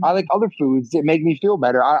because I like other foods that make me feel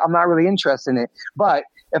better. I'm not really interested in it. But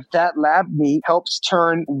if that lab meat helps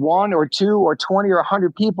turn 1 or 2 or 20 or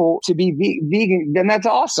 100 people to be vegan, then that's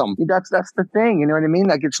awesome. That's the thing. You know what I mean?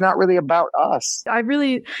 Like, it's not really about us. I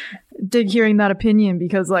really dig hearing that opinion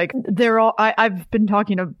because, like, I've been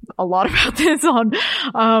talking a lot about this on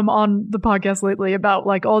the podcast lately about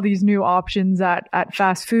like all these new options at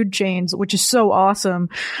fast food chains, which is so awesome.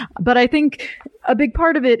 But I think a big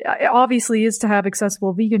part of it obviously is to have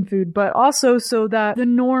accessible vegan food, but also so that the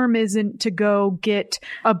norm isn't to go get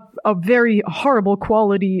a very horrible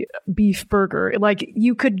quality beef burger. Like,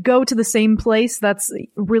 you could go to the same place that's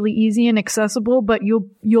really easy and accessible, but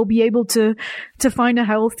you'll be able to find a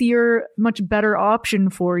healthier, much better option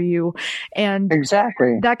for you. And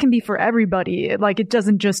exactly, that can be for everybody. Like, it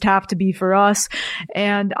doesn't just have to be for us.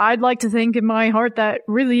 And I'd like to think in my heart that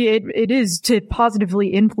really it is to positively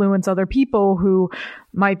influence other people who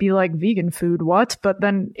might be like, vegan food, what? But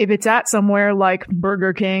then if it's at somewhere like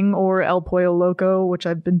Burger King or El Pollo Loco, which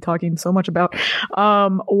I've been talking so much about,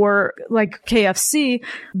 or like KFC,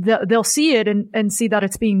 they'll see it and see that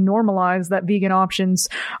it's being normalized, that vegan options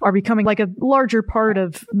are becoming like a larger part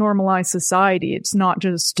of normalized society. It's not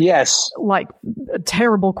just like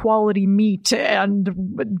terrible quality meat and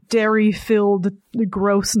dairy filled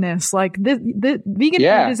grossness. Like the vegan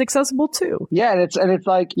food is accessible too. Yeah. And it's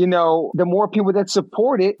like, you know, the more people that support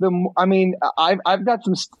support it, I've got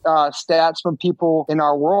some stats from people in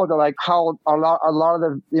our world that like how a lot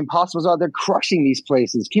of the Impossibles are. They're crushing these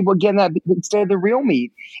places. People are getting that instead of the real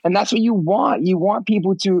meat, and that's what you want. You want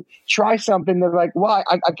people to try something. They're like, well,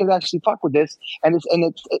 I could actually fuck with this, and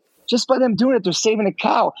it's just by them doing it, they're saving a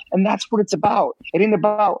cow, and that's what it's about. It ain't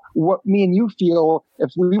about what me and you feel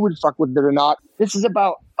if we would fuck with it or not. This is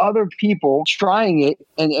about other people trying it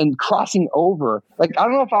and crossing over. Like, I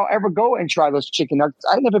don't know if I'll ever go and try those chicken nuggets.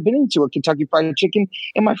 I've never been into a Kentucky Fried Chicken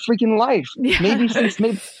in my freaking life. Yeah. Maybe since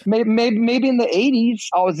maybe in the 80s,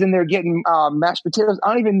 I was in there getting mashed potatoes. I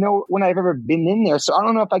don't even know when I've ever been in there. So I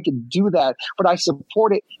don't know if I could do that, but I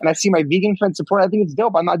support it. And I see my vegan friends support it. I think it's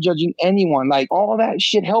dope. I'm not judging anyone. Like, all that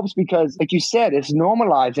shit helps because, like you said, it's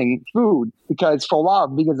normalizing food. Because for a while,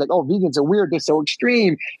 vegans like, oh, vegans are weird. They're so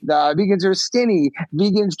extreme. The vegans are skinny.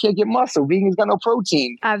 Vegans can't get muscle. Vegans got no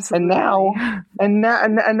protein. Absolutely. And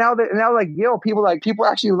now, like, people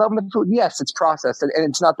are actually loving the food. Yes, it's processed and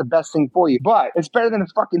it's not the best thing for you, but it's better than a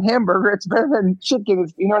fucking hamburger. It's better than chicken.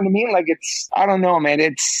 You know what I mean? Like, I don't know, man.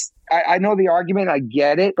 I know the argument. I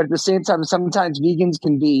get it. But at the same time, sometimes vegans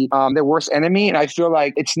can be their worst enemy. And I feel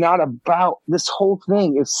like it's not about this whole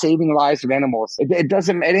thing is saving lives of animals. It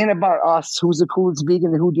ain't about us, who's the coolest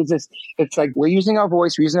vegan and who does this. It's like we're using our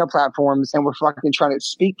voice, we're using our platforms, and we're fucking trying to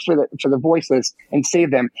speak for the voiceless and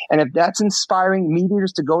save them. And if that's inspiring meat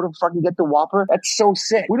eaters to go to fucking get the Whopper, that's so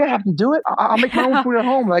sick. We don't have to do it. I'll make my own food at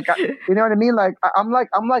home. Like, you know what I mean? Like, I'm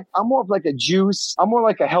more of like a juice. I'm more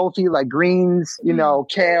like a healthy, like greens,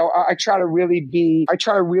 kale. I try to lead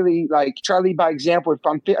by example.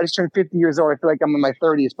 I just turned 50 years old. I feel like I'm in my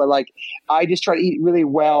 30s, but like, I just try to eat really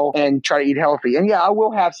well and try to eat healthy. And yeah, I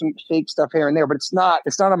will have some fake stuff here and there, but it's not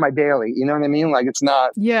on my daily. You know what I mean? Like, it's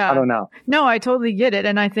not, I don't know. No, I totally get it.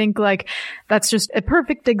 And I think like, that's just a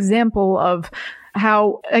perfect example of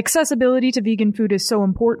how accessibility to vegan food is so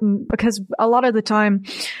important, because a lot of the time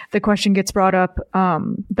the question gets brought up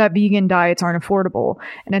that vegan diets aren't affordable.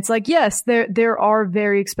 And it's like, yes, there are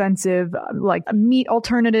very expensive like meat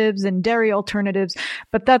alternatives and dairy alternatives,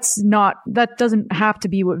 but that doesn't have to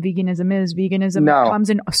be what veganism is. Veganism comes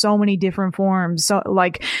in so many different forms. So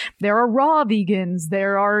like, there are raw vegans,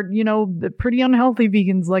 there are, the pretty unhealthy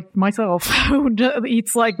vegans like myself who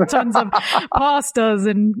eats like tons of pastas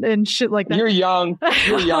and shit like that. You're young.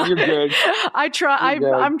 You're good.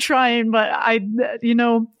 I'm trying, but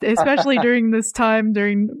especially during this time,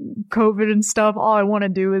 during COVID and stuff, all I want to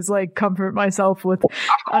do is like comfort myself with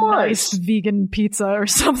a nice vegan pizza or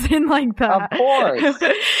something like that. Of course.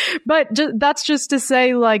 But that's just to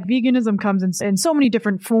say, like, veganism comes in so many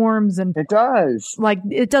different forms, and it does. Like,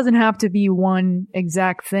 it doesn't have to be one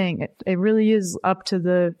exact thing. It really is up to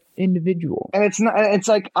the individual. And it's not, it's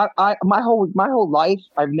like, my whole life,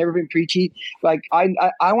 I've never been preachy. Like, I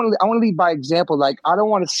want to lead by example. Like, I don't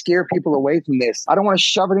want to scare people away from this. I don't want to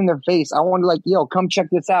shove it in their face. I want to like, yo, come check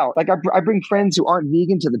this out. Like, I bring friends who aren't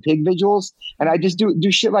vegan to the pig vigils, and I just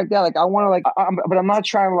do shit like that. Like, I want to like, but I'm not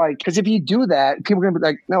trying to like, because if you do that, people are going to be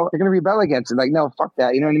like, no, they're going to rebel against it. Like, no, fuck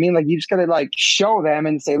that. You know what I mean? Like, you just got to like show them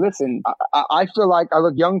and say, listen, I feel like I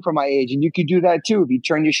look young for my age, and you could do that too if you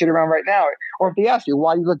turn your shit around right now. Or if they ask you,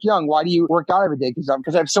 why do you look young? Why do you work out every day?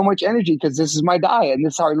 Because I have so much energy, because this is my diet and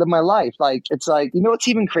this is how I live my life. Like, it's like, it's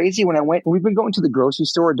even crazy when we've been going to the grocery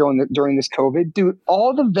store during this COVID, dude,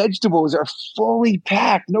 all the vegetables are fully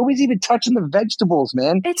packed. Nobody's even touching the vegetables,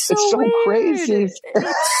 man. It's so weird. Crazy. It's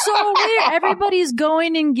so weird. Everybody's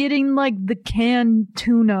going and getting like the canned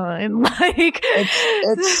tuna and like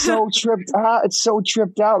it's so tripped out. It's so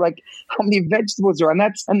tripped out. Like, how many vegetables are,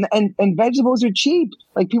 and vegetables are cheap.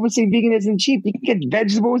 Like, people say vegan isn't cheap. You can get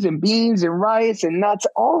vegetables and beans and rice and nuts,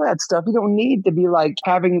 all that stuff. You don't need to be like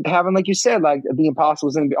having like you said, like the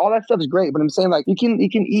Impossibles, and all that stuff is great. But I'm saying, like, you can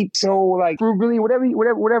eat so like frugally,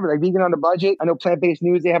 whatever, like vegan on the budget. I know Plant-Based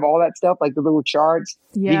News, they have all that stuff, like the little charts.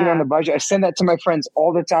 Yeah. Vegan on the budget. I send that to my friends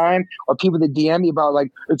all the time, or people that DM me about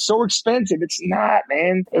like, it's so expensive. It's not,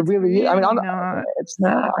 man. It really is. I mean, it's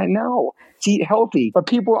not. I know. To eat healthy, but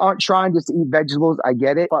people aren't trying just to eat vegetables. I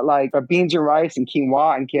get it, but like beans and rice and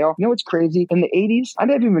quinoa and kale. You know what's crazy? In the 80s, I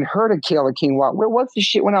never even heard of kale or quinoa. Where was this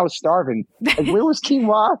shit when I was starving? Like, where was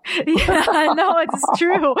quinoa? Yeah, no, it's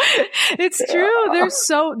true. It's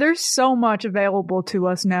true. There's so much available to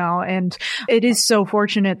us now, and it is so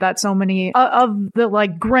fortunate that so many of the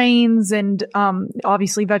like grains and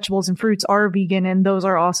obviously vegetables and fruits are vegan, and those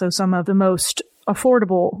are also some of the most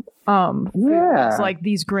affordable Yeah. foods, like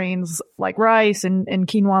these grains like rice and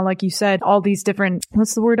quinoa, like you said, all these different,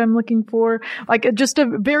 what's the word I'm looking for, like just a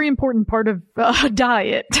very important part of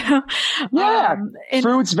diet. Yeah. And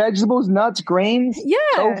Fruits, vegetables, nuts, grains, yeah,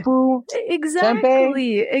 tofu.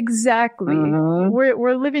 exactly, exactly. Mhm.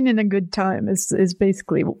 We're living in a good time is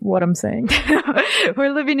basically what I'm saying.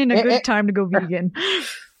 We're living in a good time to go vegan.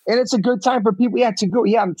 And it's a good time for people, to go.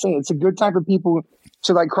 Yeah, I'm saying it's a good time for people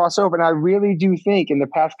to like cross over. And I really do think in the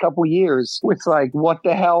past couple years with like What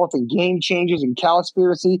the Health and Game Changers and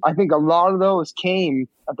Cowspiracy, I think a lot of those came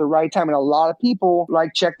at the right time. And a lot of people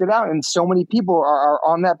like checked it out. And so many people are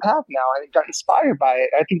on that path now and got inspired by it.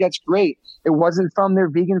 I think that's great. It wasn't from their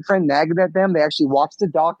vegan friend nagging at them. They actually watched the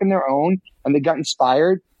doc on their own and they got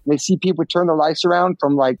inspired. They see people turn their lives around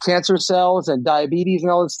from like cancer cells and diabetes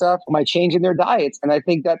and all this stuff by changing their diets. And I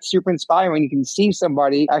think that's super inspiring. You can see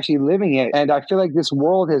somebody actually living it. And I feel like this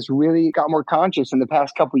world has really got more conscious in the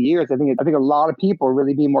past couple of years. I think a lot of people are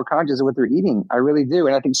really being more conscious of what they're eating. I really do.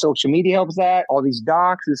 And I think social media helps that. All these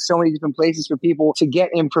docs, there's so many different places for people to get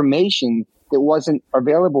information that wasn't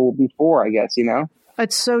available before, I guess,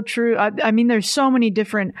 It's so true. I mean, there's so many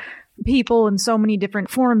different people and so many different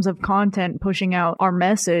forms of content pushing out our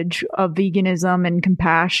message of veganism and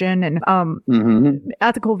compassion and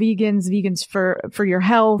ethical vegans for your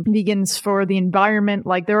health, vegans for the environment.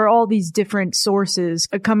 Like there are all these different sources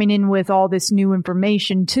coming in with all this new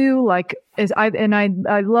information too. Like I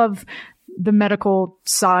love the medical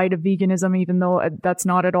side of veganism, even though that's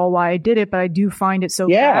not at all why I did it, but I do find it so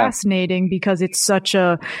fascinating because it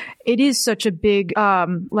is such a big,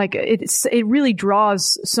 it really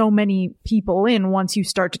draws so many people in once you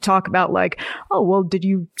start to talk about like, oh, well, did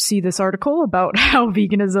you see this article about how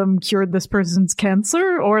veganism cured this person's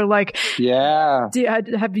cancer? Or like,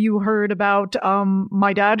 have you heard about,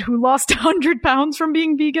 my dad who lost 100 pounds from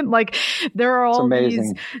being vegan? Like there are all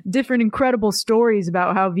these different incredible stories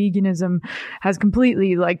about how veganism has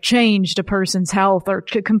completely like changed a person's health or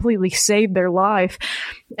completely saved their life.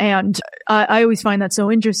 And I always find that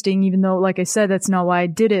so interesting, even though, like I said, that's not why I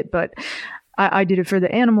did it, but I did it for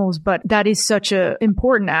the animals. But that is such an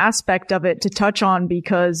important aspect of it to touch on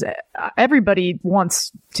because everybody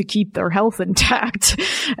wants to keep their health intact.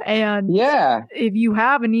 And if you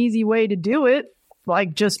have an easy way to do it,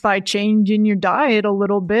 like just by changing your diet a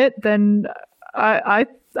little bit, then I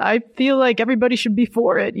feel like everybody should be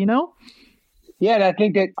for it, Yeah,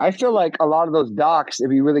 and I feel like a lot of those docs, it'd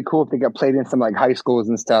be really cool if they got played in some like high schools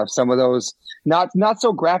and stuff. Some of those not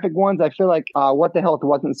so graphic ones. I feel like What the Health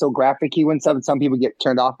wasn't so graphic-y when some people get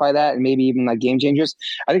turned off by that, and maybe even like Game Changers.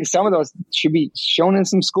 I think some of those should be shown in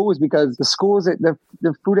some schools because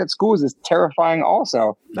the food at schools is terrifying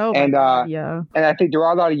also. Oh, and God, yeah. And I think there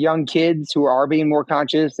are a lot of young kids who are being more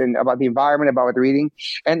conscious and about the environment, about what they're eating.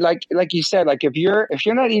 And like you said, like if you're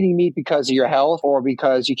not eating meat because of your health or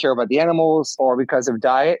because you care about the animals or because of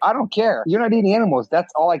diet, I don't care. You're not eating animals.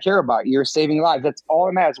 That's all I care about. You're saving lives. That's all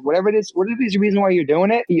that matters. Whatever it is the reason why you're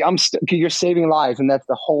doing it, you're saving lives, and that's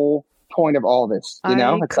the whole point of all this.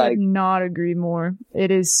 I could not agree more.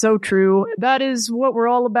 It is so true. That is what we're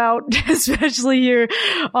all about, especially here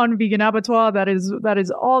on Vegan Abattoir. That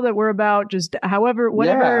is all that we're about. Just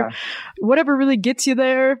whatever really gets you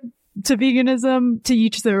there to veganism, to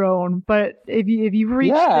each their own. But if you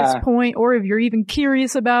reach this point, or if you're even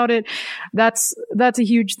curious about it, that's a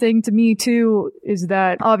huge thing to me too, is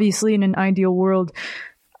that obviously in an ideal world,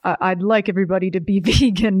 I'd like everybody to be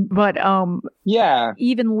vegan, but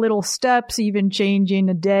even little steps, even changing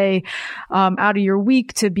a day out of your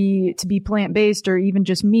week to be plant-based or even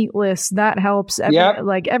just meatless, that helps.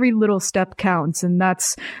 Every little step counts, and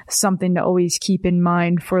that's something to always keep in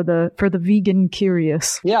mind for the vegan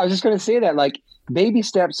curious. Yeah, I was just going to say that, like, baby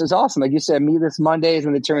steps is awesome. Like you said, meatless Mondays,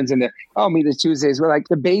 and it turns into, meatless Tuesdays. We're like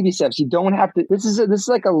the baby steps. You don't have to, this is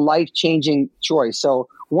like a life-changing choice. So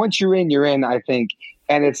once you're in, I think.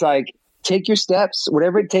 And it's like, take your steps,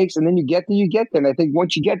 whatever it takes, and then you get there. And I think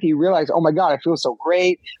once you get there, you realize, oh my God, I feel so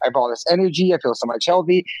great. I have all this energy. I feel so much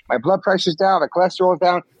healthy. My blood pressure's down. My cholesterol's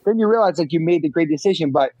down. Then you realize like you made the great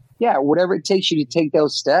decision. But yeah, whatever it takes you to take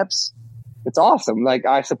those steps, it's awesome. Like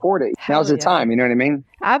I support it. Now's the time. You know what I mean?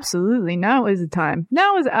 Absolutely. Now is the time.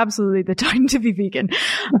 Now is absolutely the time to be vegan.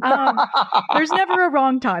 There's never a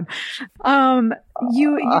wrong time.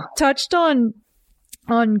 You touched on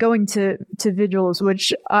going to vigils,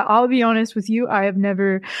 which I'll be honest with you, I've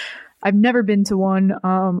never been to one.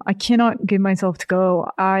 I cannot get myself to go.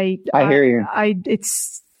 I hear you. I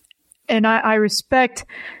respect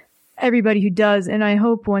everybody who does, and I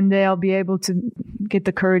hope one day I'll be able to get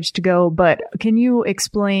the courage to go. But can you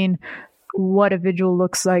explain what a vigil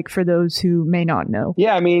looks like for those who may not know.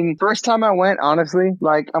 Yeah, I mean, first time I went, honestly,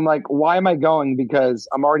 I'm like, why am I going? Because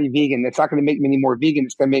I'm already vegan. It's not going to make me any more vegan.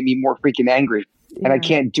 It's going to make me more freaking angry. Yeah. And I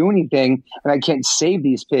can't do anything, and I can't save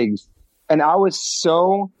these pigs. And I was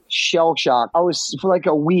so shell shocked. For like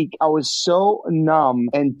a week, I was so numb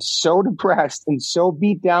and so depressed and so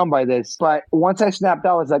beat down by this. But once I snapped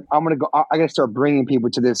out, I was like, I got to start bringing people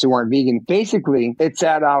to this who aren't vegan. Basically, it's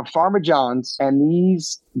at Farmer John's, and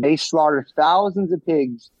they slaughter thousands of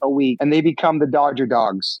pigs a week, and they become the Dodger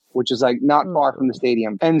dogs, which is like not far from the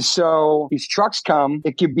stadium. And so these trucks come.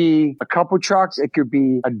 It could be a couple trucks. It could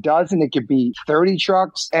be a dozen. It could be 30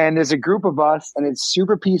 trucks. And there's a group of us, and it's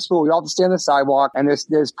super peaceful. We all have to stay on the sidewalk, and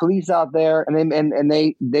there's police out there, and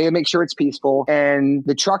they make sure it's peaceful. And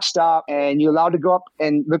the trucks stop, and you're allowed to go up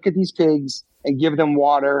and look at these pigs and give them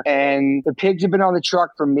water. And the pigs have been on the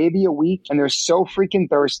truck for maybe a week, and they're so freaking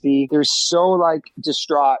thirsty. They're so like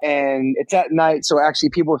distraught, and it's at night. So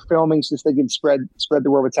actually people are filming so they can spread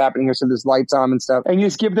the word what's happening here. So there's lights on and stuff, and you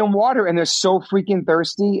just give them water, and they're so freaking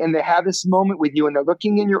thirsty, and they have this moment with you, and they're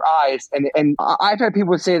looking in your eyes. And I've had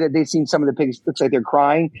people say that they've seen some of the pigs, looks like they're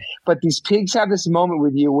crying, but these pigs have this moment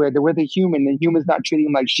with you where they're with a human, and the human's not treating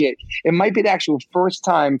them like shit. It might be the actual first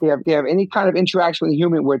time they have any kind of interaction with a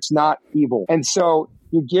human where it's not evil. And so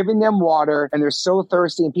you're giving them water, and they're so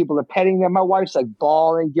thirsty, and people are petting them. My wife's like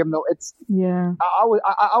bawling, giving them. I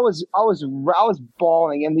was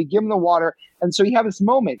bawling, and they give them the water, and so you have this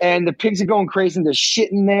moment, and the pigs are going crazy, and they're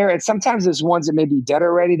shitting there, and sometimes there's ones that may be dead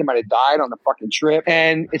already. They might have died on the fucking trip,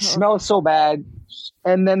 and it smells so bad.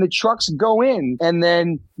 And then the trucks go in, and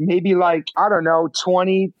then maybe like, I don't know,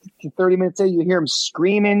 20 to 30 minutes later, you hear them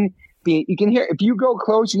screaming. You can hear, if you go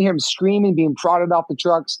close, you can hear them screaming, being prodded off the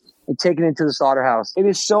trucks and taken into the slaughterhouse. It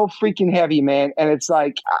is so freaking heavy, man. And it's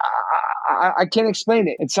like, I can't explain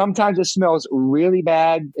it. And sometimes it smells really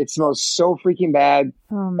bad. It smells so freaking bad.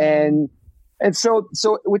 And so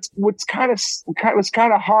what's kind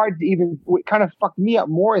of hard to even, what kind of fucked me up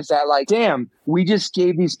more is that, like, damn, we just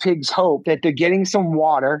gave these pigs hope that they're getting some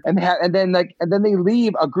water, and then they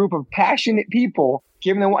leave a group of passionate people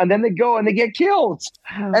giving them, and then they go and they get killed.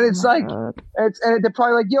 And it's like, and they're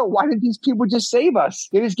probably like, yo, why didn't these people just save us?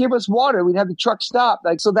 They just give us water. We'd have the truck stop.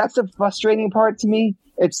 Like, so that's the frustrating part to me.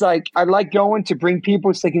 It's like, I like going to bring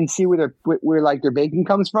people so they can see where like their bacon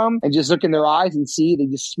comes from, and just look in their eyes and see they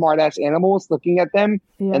just smart ass animals looking at them,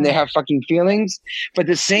 and they have fucking feelings. But at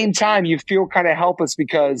the same time, you feel kind of helpless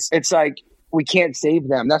because it's like, we can't save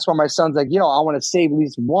them. That's why my son's like, yo, I want to save at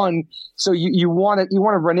least one. So you want to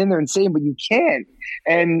run in there and save him, but you can't.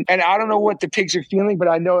 And I don't know what the pigs are feeling, but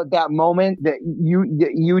I know at that moment that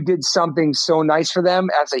you did something so nice for them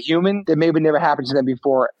as a human that maybe never happened to them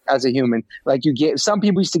before as a human. Like, some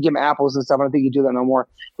people used to give them apples and stuff. I don't think you do that no more.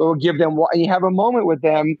 But we'll give them, and you have a moment with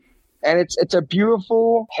them. And it's a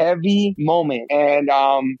beautiful, heavy moment. And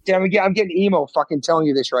damn, I'm getting emo fucking telling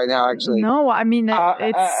you this right now, actually. No, I mean,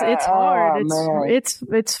 it's hard.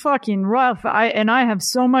 It's fucking rough. I have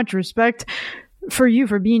so much respect for you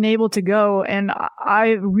for being able to go, and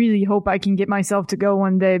I really hope I can get myself to go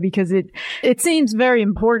one day, because it seems very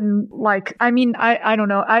important. Like, I mean, I don't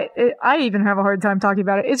know. I even have a hard time talking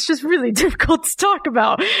about it. It's just really difficult to talk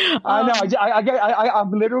about. I know. I'm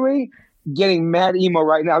literally getting mad emo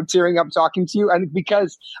right now, tearing up talking to you, and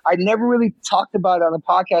because I never really talked about it on a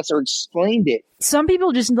podcast or explained it. Some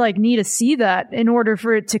people just like need to see that in order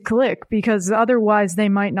for it to click, because otherwise they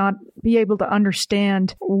might not be able to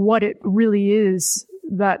understand what it really is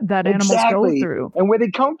that animals go through and where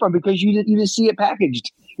they come from, because you just see it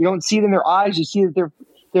packaged. You don't see it in their eyes. You see that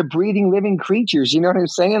they're breathing, living creatures. You know what I'm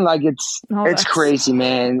saying? Like, it's crazy,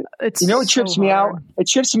 man. You know what trips me out? It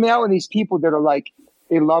trips me out when these people that are like,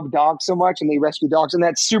 they love dogs so much and they rescue dogs, and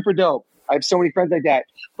that's super dope. I have so many friends like that.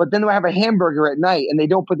 But then I have a hamburger at night and they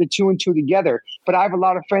don't put the two and two together. But I have a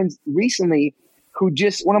lot of friends recently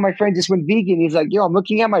one of my friends just went vegan. He's like, yo, I'm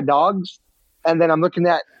looking at my dogs, and then I'm looking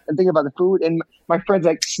at and thinking about the food. And my friend's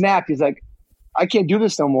like snapped. He's like, I can't do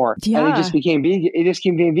this no more. Yeah. And he just became vegan. It just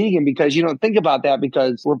became vegan because you don't think about that,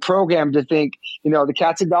 because we're programmed to think, the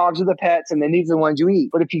cats and dogs are the pets, and then these are the ones you eat.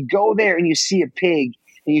 But if you go there and you see a pig,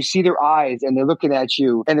 and you see their eyes and they're looking at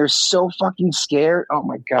you and they're so fucking scared. Oh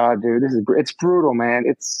my God, dude, it's brutal, man.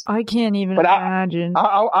 I can't even imagine.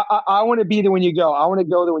 I want to be there when you go. I want to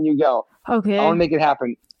go there when you go. Okay. I want to make it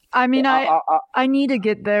happen. I mean, I need to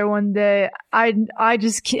get there one day. I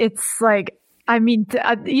just, it's like, I mean,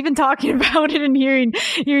 even talking about it and hearing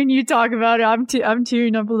you talk about it, I'm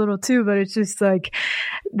tearing up a little too, but it's just like,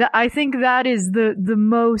 I think that is the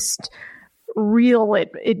most real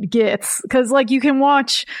it gets, because like you can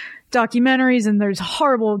watch documentaries and there's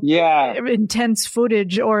horrible, intense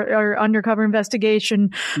footage or undercover investigation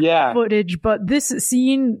footage. But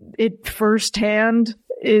seeing it firsthand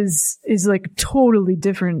is like a totally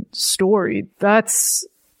different story. That's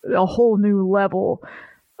a whole new level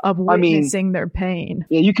of witnessing their pain.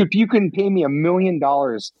 Yeah, you couldn't pay me $1 million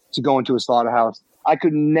to go into a slaughterhouse. I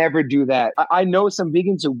could never do that. I know some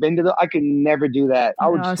vegans who've been to I could never do that. I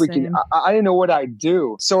would freaking, I didn't know what I'd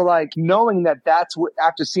do. So like knowing that that's what,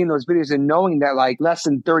 after seeing those videos and knowing that like less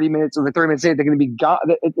than 30 minutes or the 30 minutes later, they're going to be gone,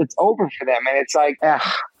 it's over for them. And it's like,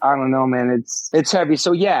 I don't know, man. It's heavy.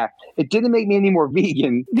 So yeah, it didn't make me any more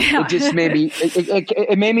vegan. It just made me,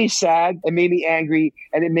 it made me sad. It made me angry.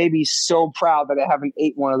 And it made me so proud that I haven't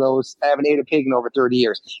ate one of those. I haven't ate a pig in over 30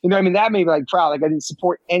 years. You know what I mean? That made me like proud. Like I didn't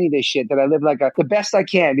support any of this shit, that I lived like the best I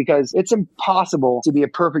can, because it's impossible to be a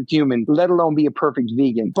perfect human, let alone be a perfect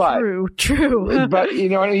vegan. But true. But you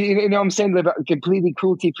know what I'm saying? Live a completely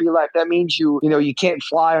cruelty-free life. That means you can't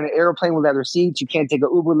fly on an airplane with leather seats. You can't take an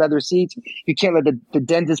Uber with leather seats. You can't let the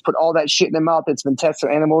dentist put all that shit in the mouth that's been tested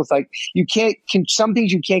on animals. Like you can't, some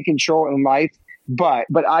things you can't control in life, but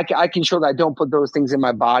I control that I don't put those things in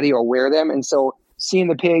my body or wear them. And so seeing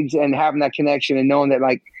the pigs and having that connection and knowing that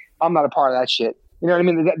like I'm not a part of that shit. You know what I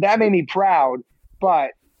mean? That made me proud.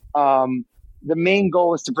 But the main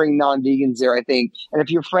goal is to bring non-vegans there, I think. And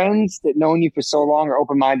if your friends that known you for so long are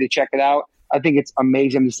open-minded to check it out, I think it's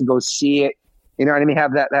amazing just to go see it. You know what I mean?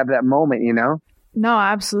 Have that moment, you know? No,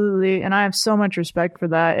 absolutely. And I have so much respect for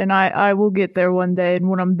that. And I will get there one day. And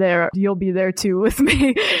when I'm there, you'll be there too with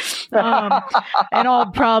me. And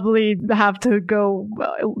I'll probably have to go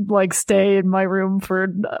like stay in my room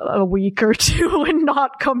for a week or two and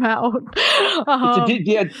not come out.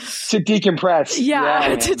 To decompress.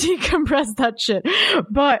 Yeah, to decompress that shit.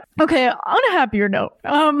 But okay, on a happier note,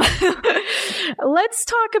 let's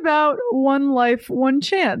talk about One Life, One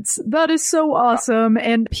Chance. That is so awesome.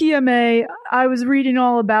 And PMA, I was reading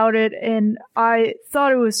all about it and I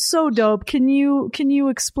thought it was so dope. Can you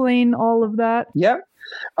explain all of that? Yeah.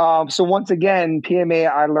 So once again,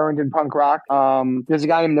 PMA, I learned in punk rock. There's a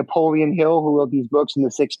guy named Napoleon Hill who wrote these books in the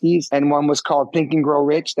 60s, and one was called Think and Grow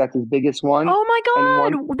Rich. That's his biggest one. Oh my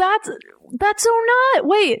God. That's so not.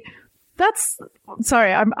 Wait. That's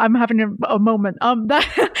sorry. I'm having a moment.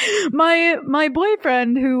 My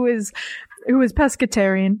boyfriend who is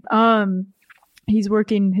pescatarian. He's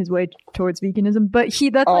working his way towards veganism, but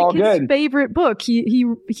that's like his favorite book.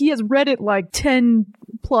 He has read it like 10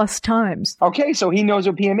 plus times. Okay, so he knows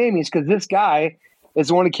what PMA means because this guy is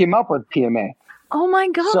the one who came up with PMA. Oh my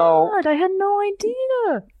God, I had no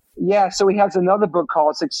idea. Yeah, so he has another book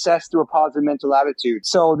called Success Through a Positive Mental Attitude.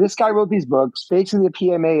 So this guy wrote these books. Basically, the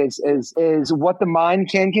PMA is what the mind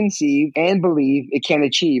can conceive and believe it can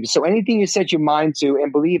achieve. So anything you set your mind to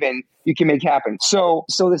and believe in, you can make happen. So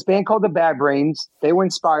this band called the Bad Brains, they were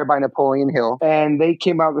inspired by Napoleon Hill, and they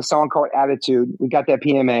came out with a song called Attitude. We got that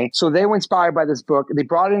PMA. So they were inspired by this book. They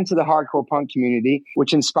brought it into the hardcore punk community,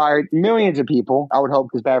 which inspired millions of people. I would hope,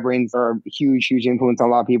 because Bad Brains are a huge, huge influence on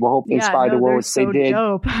a lot of people. Hope they inspired the world, which they did.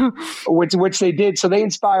 Dope. which they did. So they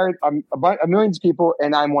inspired a millions of people,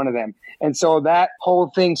 and I'm one of them. And so that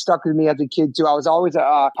whole thing stuck with me as a kid too. I was always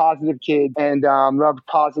a positive kid and loved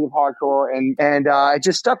positive hardcore, and it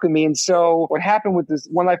just stuck with me. And so what happened with this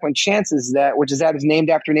One Life, One Chance is named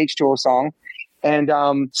after an H2O song. And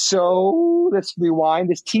so let's rewind.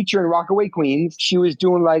 This teacher in Rockaway, Queens, she was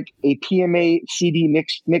doing like a PMA CD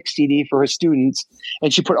mix CD for her students,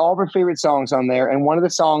 and she put all of her favorite songs on there. And one of the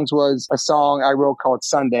songs was a song I wrote called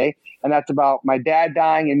Sunday, and that's about my dad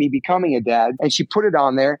dying and me becoming a dad. And she put it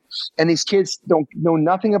on there. And these kids don't know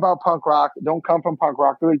nothing about punk rock, don't come from punk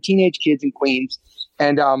rock. They're teenage kids in Queens,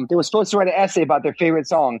 and they were supposed to write an essay about their favorite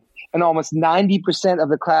song. And almost 90% of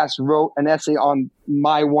the class wrote an essay on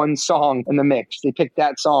my one song in the mix. They picked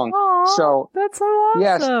that song. Aww, so that's so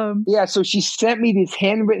awesome. Yeah. So she sent me these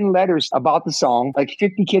handwritten letters about the song, like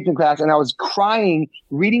 50 kids in class. And I was crying,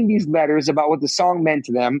 reading these letters about what the song meant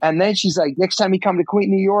to them. And then she's like, next time you come to Queen,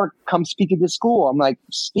 New York, come speak at the school. I'm like,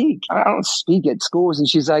 speak? I don't speak at schools. And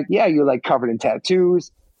she's like, yeah, you're like covered in tattoos.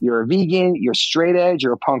 You're a vegan, you're straight edge,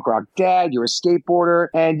 you're a punk rock dad, you're a skateboarder,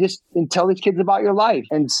 and tell these kids about your life.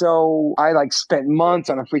 And so I like spent months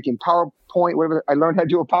on a freaking PowerPoint, whatever. I learned how to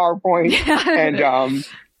do a PowerPoint. And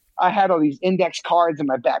I had all these index cards in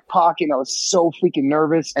my back pocket. And I was so freaking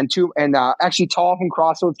nervous. And actually Tall from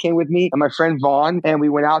Crossroads came with me and my friend Vaughn, and we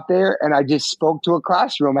went out there and I just spoke to a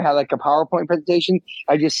classroom. I had like a PowerPoint presentation.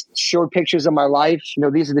 I just showed pictures of my life. You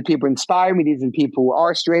know, these are the people who inspire me. These are the people who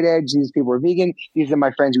are straight edge. These people are vegan. These are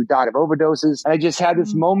my friends who died of overdoses. And I just had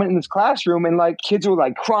this moment in this classroom, and like kids were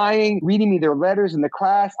like crying, reading me their letters in the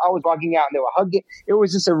class. I was walking out and they were hugging. It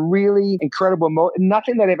was just a really incredible moment.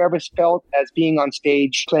 Nothing that I've ever felt as being on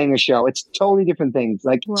stage playing a show. It's totally different things.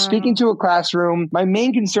 Like speaking to a classroom, my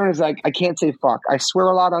main concern is like, I can't say fuck. I swear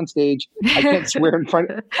a lot on stage. I can't swear in front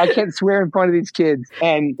of these kids.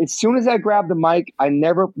 And as soon as I grabbed the mic, I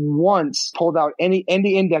never once pulled out any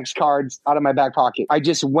index cards out of my back pocket. I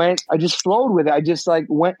just flowed with it. I just like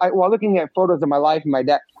while looking at photos of my life and my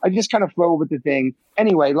dad, I just kind of flowed with the thing.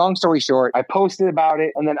 Anyway, long story short, I posted about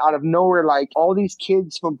it, and then out of nowhere, like all these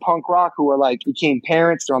kids from punk rock who are like became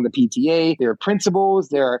parents, they're on the PTA, they're principals,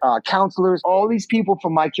 they're counselors, all these people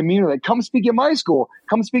from my community, like come speak at my school,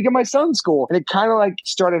 come speak at my son's school, and it kind of like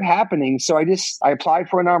started happening. So I applied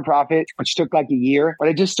for a nonprofit, which took like a year, but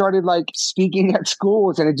I just started like speaking at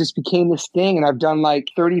schools, and it just became this thing. And I've done like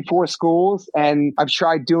 34 schools, and I've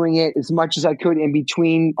tried doing it as much as I could in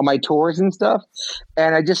between my tours and stuff.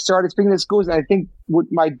 And I just started speaking at schools, and I think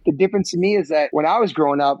the difference to me is that when I was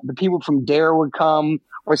growing up, the people from DARE would come,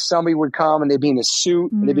 or somebody would come and they'd be in a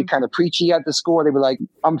suit and they'd be kind of preachy at the school. They'd be like,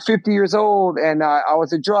 I'm 50 years old and I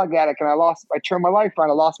was a drug addict and I turned my life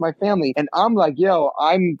around. I lost my family. And I'm like, yo,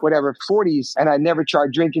 I'm whatever, 40s, and I never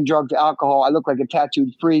tried drinking, drugs, alcohol. I look like a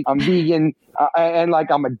tattooed freak. I'm vegan. And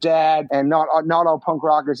like I'm a dad, and not all punk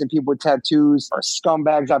rockers and people with tattoos are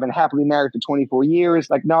scumbags. I've been happily married for 24 years.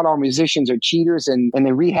 Like not all musicians are cheaters and in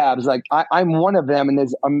rehabs. Like I'm one of them, and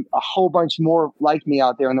there's a whole bunch more like me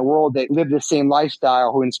out there in the world that live the same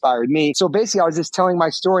lifestyle who inspired me. So basically I was just telling my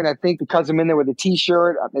story, and I think because I'm in there with a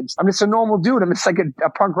t-shirt, I'm just a normal dude. I'm just like a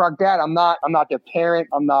punk rock dad. I'm not their parent.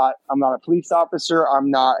 I'm not a police officer.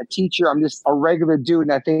 I'm not a teacher. I'm just a regular dude.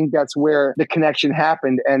 And I think that's where the connection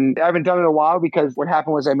happened. And I haven't done it in a while because what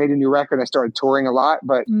happened was I made a new record and I started touring a lot,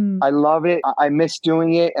 but I love it. I miss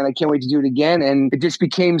doing it and I can't wait to do it again. And it just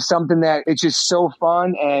became something that it's just so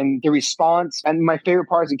fun, and the response. And my favorite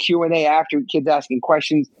part is the Q&A after, kids asking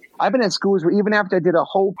questions. I've been at schools where even after I did a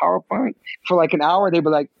whole PowerPoint for like an hour, they'd be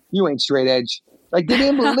like, you ain't straight edge. Like they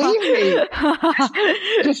didn't believe me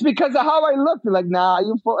just because of how I looked. They're like, nah,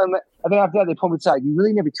 you full. And then after that, they pulled me aside. You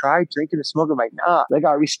really never tried drinking or smoking? I'm like, nah. They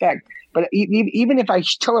got respect. But even if I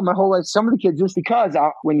tell them my whole life, some of the kids, just because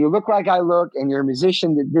when you look like I look and you're a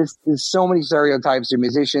musician, there's so many stereotypes of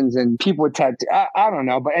musicians and people with tattoos. I don't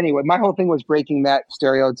know. But anyway, my whole thing was breaking that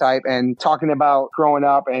stereotype and talking about growing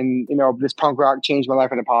up and, you know, this punk rock changed my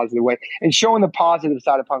life in a positive way and showing the positive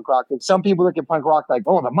side of punk rock. That some people look at punk rock like,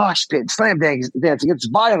 oh, the mosh pit, slam dancing, it's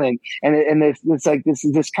violent. And it's like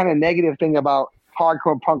this kind of negative thing about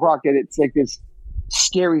hardcore punk rock, that it's like this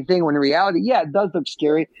scary thing, when in reality, yeah, it does look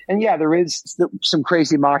scary. And yeah, there is some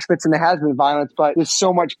crazy mosh pits and there has been violence, but there's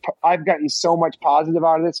so much, I've gotten so much positive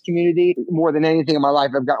out of this community. More than anything in my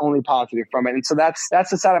life, I've got only positive from it. And so that's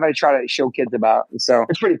the side of it I try to show kids about. And so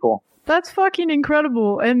it's pretty cool. That's fucking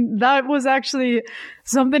incredible. And that was actually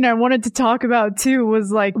something I wanted to talk about too, was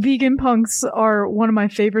like vegan punks are one of my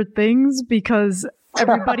favorite things because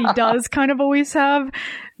everybody does kind of always have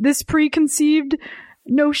this preconceived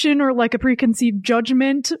notion or like a preconceived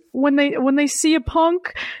judgment when they see a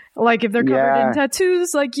punk. Like if they're covered in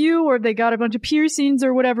tattoos like you, or they got a bunch of piercings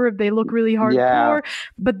or whatever, if they look really hardcore,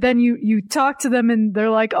 but then you talk to them and they're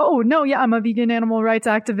like, oh no, yeah, I'm a vegan animal rights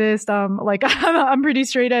activist. Like I'm pretty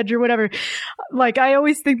straight edge or whatever. Like I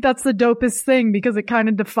always think that's the dopest thing because it kind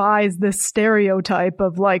of defies this stereotype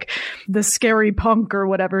of like the scary punk or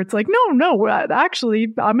whatever. It's like, no, actually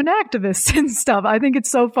I'm an activist and stuff. I think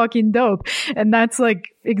it's so fucking dope. And that's like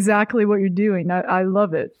exactly what you're doing. I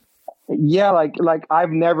love it. Yeah, like I've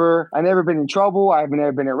never been in trouble. I've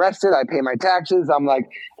never been arrested. I pay my taxes. I'm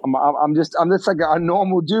just like a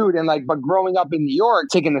normal dude. And like, but growing up in New York,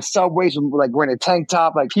 taking the subways, like wearing a tank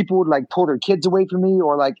top, like people would like pull their kids away from me,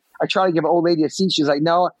 or like I try to give an old lady a seat. She's like,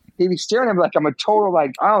 no. He'd be staring at me like I'm a total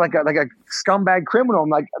like a scumbag criminal. I'm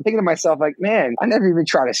like thinking to myself like, man, I never even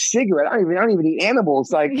tried a cigarette. I don't even eat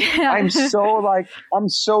animals. Like I'm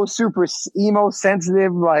so super emo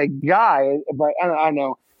sensitive like guy. But I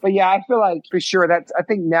know. But yeah, I feel like for sure I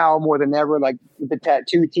think now more than ever, like with the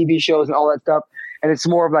tattoo TV shows and all that stuff, and it's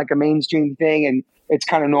more of like a mainstream thing, and it's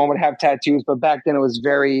kind of normal to have tattoos. But back then it was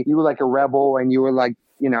you were like a rebel, and you were like,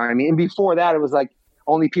 you know what I mean? And before that, it was like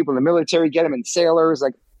only people in the military get them, and sailors,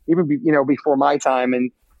 like even, before my time. And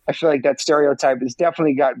I feel like that stereotype has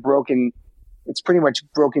definitely got broken. It's pretty much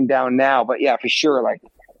broken down now, but yeah, for sure. Like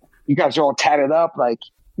you guys are all tatted up. Like,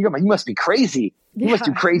 you must be crazy. You must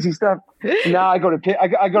do crazy stuff. Now I go to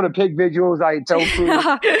pig vigils. I eat tofu.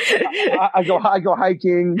 I go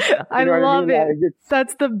hiking. I love it. Like,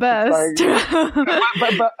 that's the best.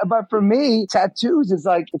 Like, but for me, tattoos is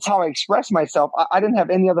like, it's how I express myself. I didn't have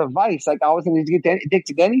any other vice. Like, I wasn't addicted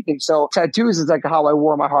to anything. So tattoos is like how I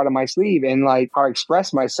wore my heart on my sleeve and like how I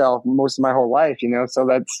express myself most of my whole life, you know? So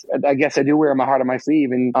I guess I do wear my heart on my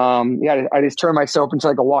sleeve. And I just turn myself into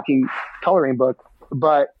like a walking coloring book.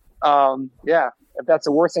 But yeah. If that's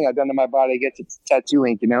the worst thing I've done to my body, I guess it's tattoo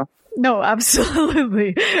ink, you know? No,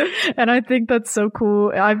 absolutely. And I think that's so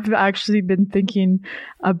cool. I've actually been thinking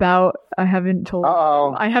about, I haven't told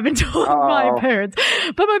my parents,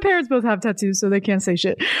 but my parents both have tattoos, so they can't say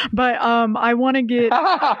shit. But, I want to get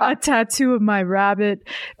a tattoo of my rabbit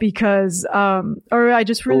because, or I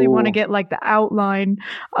just really want to get like the outline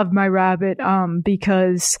of my rabbit,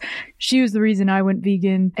 because she was the reason I went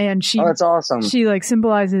vegan, and that's awesome. She like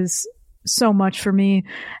symbolizes so much for me,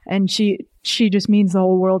 and she just means the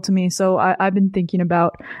whole world to me. So I've been thinking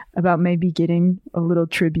about maybe getting a little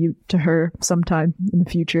tribute to her sometime in the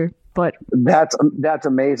future. But that's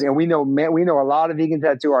amazing, and we know a lot of vegan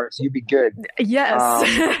tattoo artists. You'd be good. Yes,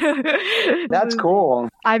 that's cool.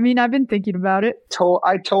 I mean, I've been thinking about it.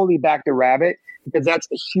 I totally back the rabbit because that's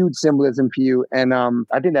a huge symbolism for you, and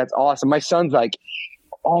I think that's awesome. My son's like,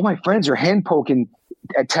 all my friends are hand poking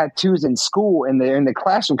at tattoos in school and they're in the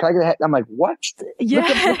classroom. Can I get a hat? I'm like, what?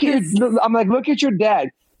 Yes. I'm like, look at your dad.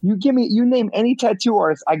 You name any tattoo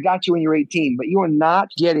artist, I got you when you're 18, but you are not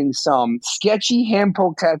getting some sketchy hand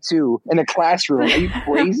poke tattoo in a classroom. Are you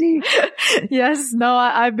crazy? Yes, no,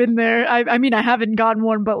 I've been there. I mean, I haven't gotten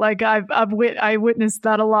one, but like I witnessed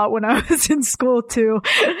that a lot when I was in school too.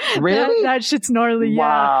 Really? That shit's gnarly.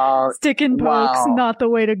 Wow. Yeah. Stick and pokes, not the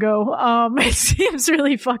way to go. It seems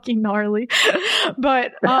really fucking gnarly.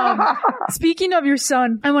 But, speaking of your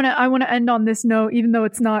son, I want to end on this note, even though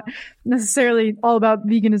it's not necessarily all about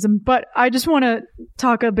veganism, but I just want to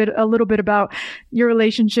talk a little bit about your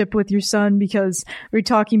relationship with your son, because we were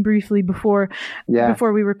talking briefly before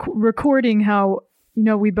we were recording how, you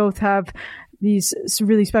know, we both have these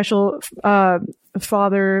really special,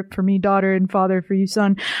 father for me, daughter, and father for you,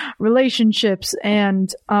 son relationships,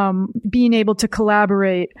 and being able to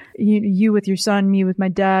collaborate, you with your son, me with my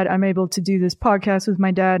dad. I'm able to do this podcast with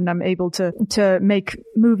my dad, and I'm able to make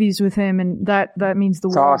movies with him, and that means the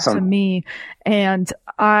world to me. And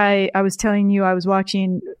I was telling you, I was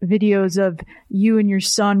watching videos of you and your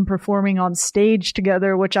son performing on stage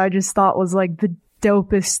together, which I just thought was like the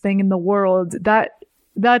dopest thing in the world.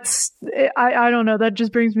 That's I don't know, that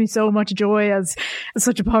just brings me so much joy as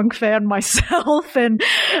such a punk fan myself, and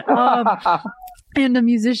and a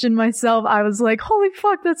musician myself. I was like, holy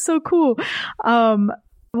fuck, that's so cool.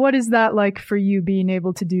 What is that like for you, being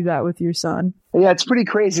able to do that with your son? Yeah, it's pretty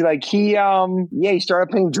crazy. Like he started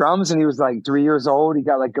playing drums and he was like 3 years old. He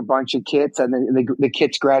got like a bunch of kits, and then the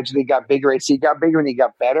kits gradually got bigger. So he got bigger and he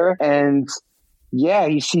got better. And yeah,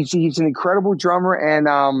 he's an incredible drummer. And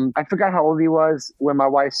I forgot how old he was when my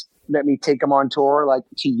wife let me take him on tour, like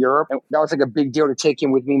to Europe. And that was like a big deal to take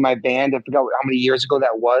him with me, my band. I forgot how many years ago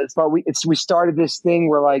that was. But we started this thing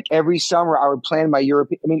where like every summer I would plan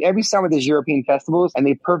every summer there's European festivals, and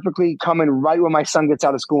they perfectly come in right when my son gets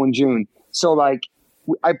out of school in June. So like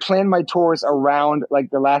I plan my tours around like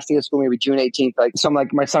the last day of school, maybe June 18th. Like, so I'm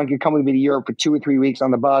like, my son can come with me to Europe for 2 or 3 weeks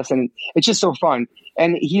on the bus, and it's just so fun.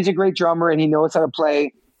 And he's a great drummer, and he knows how to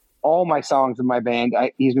play all my songs in my band.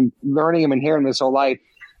 He's been learning them and hearing them his whole life.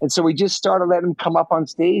 And so we just started letting him come up on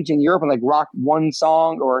stage in Europe and like rock one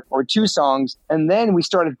song or two songs. And then we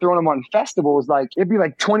started throwing him on festivals. Like it'd be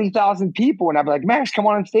like 20,000 people. And I'd be like, Max, come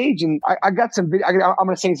on stage. And I got some I'm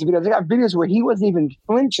going to sing some videos. I got videos where he wasn't even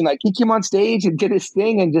flinching. Like he came on stage and did his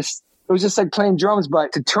thing, and it was just like playing drums.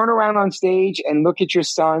 But to turn around on stage and look at your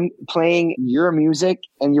son playing your music,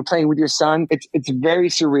 and you're playing with your son, it's very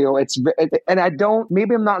surreal. And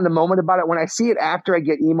maybe I'm not in the moment about it. When I see it after, I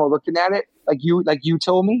get emo looking at it. Like you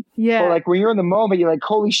told me. Yeah. Or like when you're in the moment, you're like,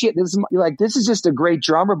 holy shit, this is just a great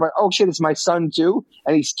drummer, but oh shit, it's my son too.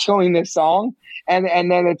 And he's killing this song. And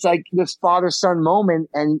then it's like this father-son moment.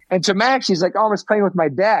 And to Max, he's like, oh, I'm just playing with my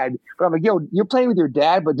dad. But I'm like, yo, you're playing with your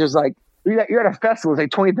dad, but there's like, you're at a festival, it's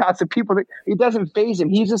like 20,000 people. It doesn't faze him.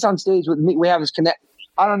 He's just on stage with me. We have this connect.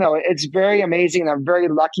 I don't know. It's very amazing. And I'm very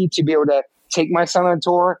lucky to be able to take my son on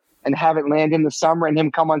tour and have it land in the summer and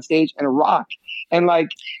him come on stage and rock. And like,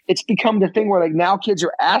 it's become the thing where like now kids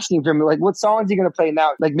are asking for me, like, what song is he going to play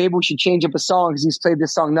now? Like maybe we should change up a song because he's played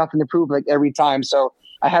this song, Nothing to Prove, like every time. So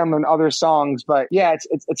I had him on other songs, but yeah,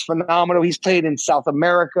 it's phenomenal. He's played in South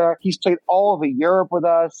America. He's played all over Europe with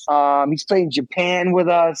us. He's played in Japan with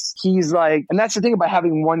us. He's like, and that's the thing about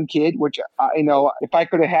having one kid, which if I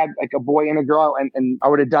could have had like a boy and a girl, and I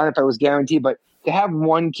would have done it if I was guaranteed, but to have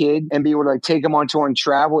one kid and be able to like take him on tour and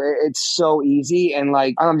travel, it's so easy. And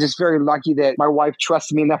like, I'm just very lucky that my wife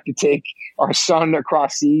trusts me enough to take our son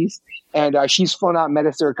across seas. And she's flown out and met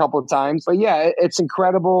us there a couple of times. But yeah, it's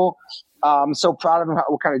incredible. I'm so proud of him,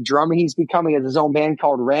 what kind of drummer he's becoming. He has his own band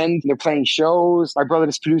called Rend. They're playing shows. My brother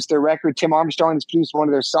just produced their record. Tim Armstrong has produced one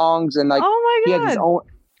of their songs. And like, oh my God. He has his own.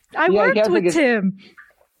 I worked with Tim.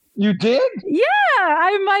 You did?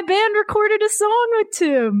 Yeah, my band recorded a song with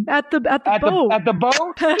Tim at the boat. At the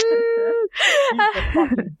boat? He's the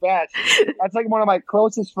fucking best. That's like one of my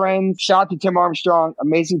closest friends. Shout out to Tim Armstrong,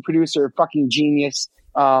 amazing producer, fucking genius.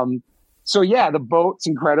 So yeah, the boat's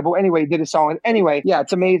incredible. Anyway, did a song. Anyway, yeah,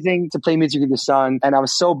 it's amazing to play music with the sun. And I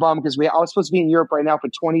was so bummed because I was supposed to be in Europe right now for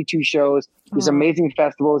 22 shows, these amazing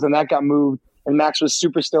festivals, and that got moved. And Max was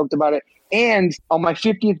super stoked about it. And on my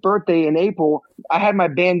 50th birthday in April, I had my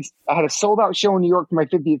band, I had a sold out show in New York for my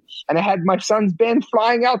 50th, and I had my son's band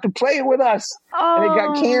flying out to play it with us. And it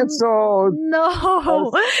got canceled.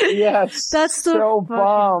 No. Yes. That's so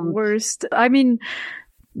bummed. Worst. I mean,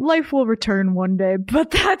 life will return one day, but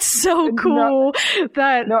that's so cool.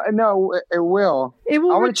 No, it will. It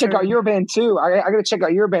will. I want to check out your band too. I got to check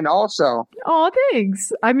out your band also. Oh,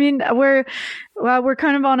 thanks. I mean, we're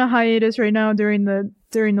kind of on a hiatus right now during the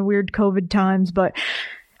weird COVID times, but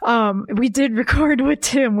we did record with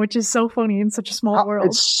Tim, which is so funny in such a small world.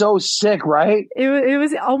 It's so sick, right? It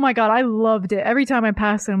was, oh my God, I loved it. Every time I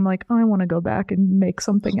pass it, I'm like, I want to go back and make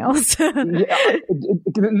something else. Yeah.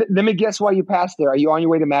 Let me guess why you passed there. Are you on your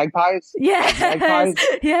way to Magpies? Yes. Magpies?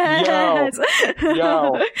 Yes.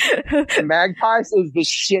 Yo. Magpies is the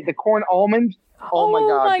shit. The corn almond. Oh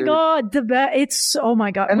my God, dude. It's oh my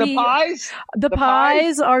God. And the pies? The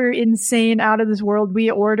pies are insane, out of this world. We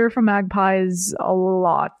order from Magpies a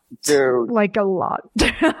lot. Dude. Like a lot.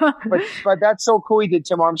 but that's so cool he did,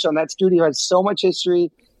 Tim Armstrong. That studio has so much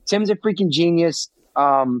history. Tim's a freaking genius.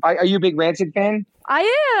 Are you a big Rancid fan? I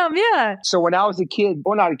am, yeah. So when I was a kid,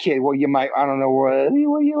 well, not a kid, well, you might, I don't know, what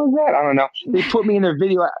year was that? I don't know. They put me in their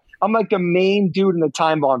video. I'm like the main dude in the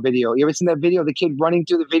Time Bomb video. You ever seen that video? The kid running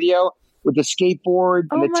through the video with the skateboard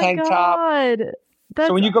and the tank top. That's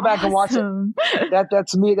so when you go back and watch it,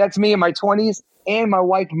 that's me. That's me in my 20s, and my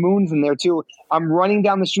wife Moon's in there too. I'm running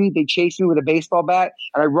down the street. They chase me with a baseball bat,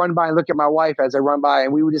 and I run by and look at my wife as I run by,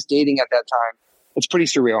 and we were just dating at that time. It's pretty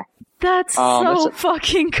surreal. That's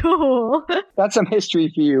fucking cool. That's some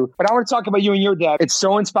history for you. But I want to talk about you and your dad. It's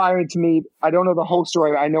so inspiring to me. I don't know the whole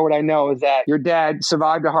story. I know what I know is that your dad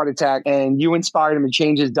survived a heart attack, and you inspired him to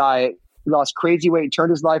change his diet. He lost crazy weight,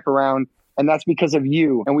 turned his life around, and that's because of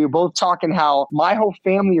you. And we were both talking how my whole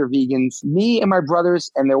family are vegans, me and my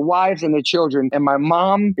brothers and their wives and their children. And my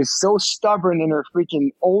mom is so stubborn in her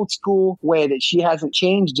freaking old school way that she hasn't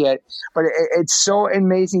changed yet. But it's so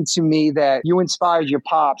amazing to me that you inspired your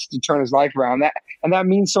pops to turn his life around. That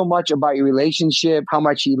means so much about your relationship, how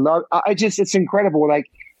much he loved. It's incredible. Like,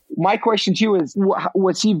 my question to you is,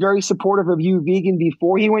 was he very supportive of you vegan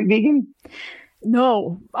before he went vegan?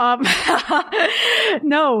 No,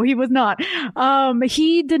 no, he was not.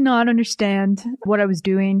 He did not understand what I was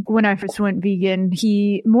doing when I first went vegan.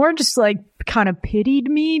 He more just like kind of pitied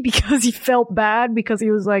me because he felt bad, because he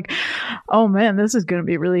was like, oh man, this is going to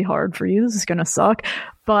be really hard for you. This is going to suck.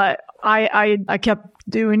 But I kept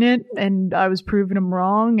doing it, and I was proving him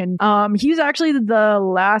wrong. And he was actually the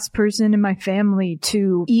last person in my family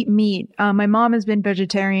to eat meat. My mom has been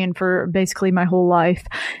vegetarian for basically my whole life.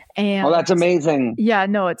 And oh, that's amazing. Yeah,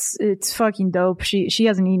 no, it's fucking dope. She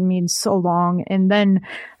hasn't eaten meat in so long. And then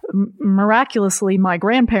miraculously, my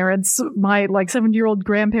grandparents, my like 70-year-old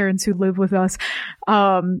grandparents who live with us,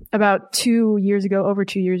 about 2 years ago, over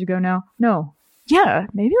 2 years ago now. No. Yeah,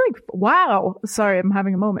 maybe like, wow. Sorry, I'm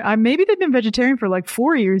having a moment. Maybe they've been vegetarian for like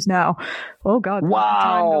 4 years now. Oh God. Wow.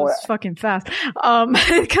 Time goes fucking fast.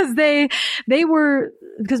 Because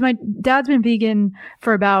my dad's been vegan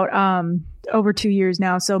for about, over 2 years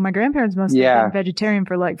now. So my grandparents must have been vegetarian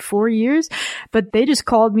for like 4 years, but they just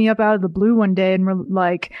called me up out of the blue one day and were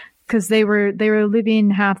like, because they were living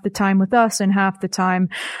half the time with us and half the time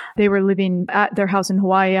they were living at their house in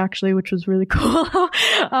Hawaii, actually, which was really cool.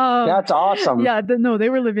 That's awesome. Yeah, they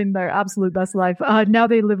were living their absolute best life. Now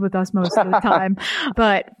they live with us most of the time,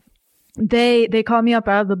 but they called me up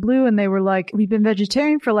out of the blue and they were like, we've been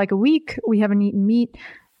vegetarian for like a week. We haven't eaten meat.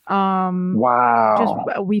 Wow.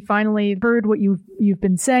 We finally heard what you've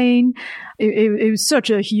been saying. It was such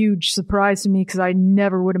a huge surprise to me because I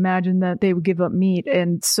never would imagine that they would give up meat.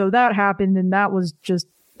 And so that happened, and that was just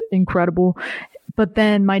incredible. But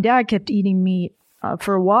then my dad kept eating meat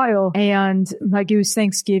for a while, and like it was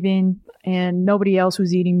Thanksgiving and nobody else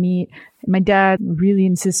was eating meat. My dad really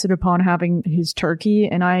insisted upon having his turkey,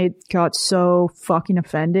 and I got so fucking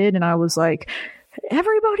offended, and I was like,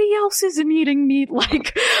 everybody else isn't eating meat.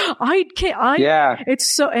 Like, I can't, yeah.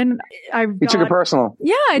 It's so, and You took it personal.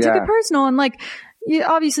 Yeah, I took it personal. And like,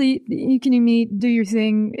 obviously you can eat meat, do your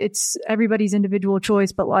thing. It's everybody's individual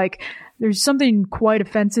choice, but like, there's something quite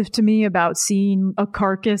offensive to me about seeing a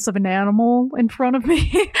carcass of an animal in front of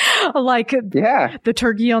me, like the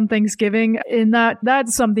turkey on Thanksgiving. And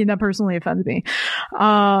that's something that personally offends me.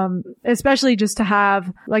 Especially just to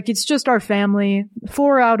have, like, it's just our family.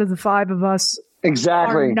 4 out of the 5 of us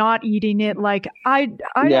are not eating it. Like, I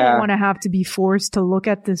don't want to have to be forced to look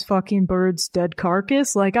at this fucking bird's dead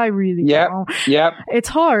carcass. Like, I really don't. Yep. It's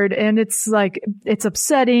hard, and it's like, it's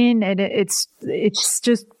upsetting, and it's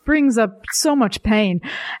just brings up so much pain.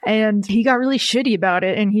 And he got really shitty about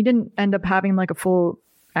it, and he didn't end up having like a full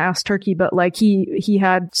ass turkey, but like he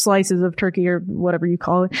had slices of turkey or whatever you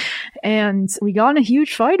call it, and we got in a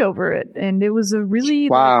huge fight over it, and it was a really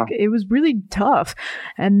it was really tough.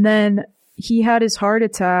 And then he had his heart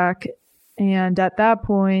attack, and at that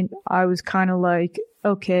point I was kind of like,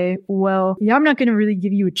 okay, well, I'm not going to really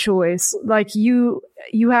give you a choice. Like, you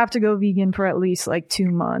have to go vegan for at least like 2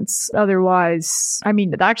 months. Otherwise, I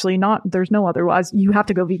mean, actually not, there's no otherwise. You have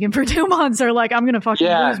to go vegan for 2 months, or like, I'm going to fucking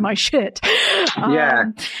lose my shit.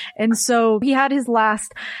 And so he had his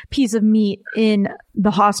last piece of meat in the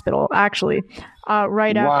hospital, actually.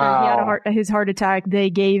 Right after he had his heart attack, they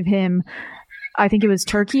gave him, I think it was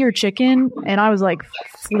turkey or chicken, and I was like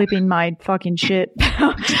flipping my fucking shit.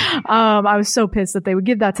 I was so pissed that they would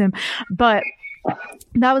give that to him, but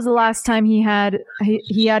that was the last time he had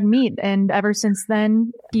meat, and ever since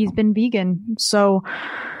then he's been vegan. So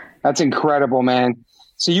that's incredible, man.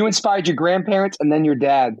 So you inspired your grandparents and then your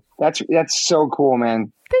dad. That's so cool,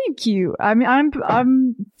 man. Thank you. I mean,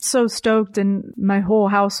 I'm so stoked, and my whole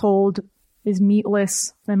household is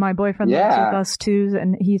meatless, and my boyfriend lives with us too,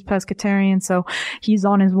 and he's pescatarian, so he's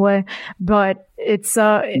on his way. But it's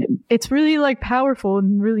really like powerful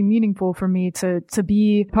and really meaningful for me to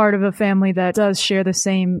be part of a family that does share the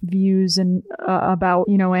same views and about,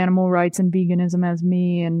 you know, animal rights and veganism as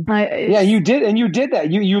me. And you did that.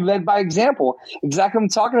 You led by example. Exactly what I'm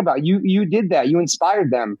talking about. You did that. You inspired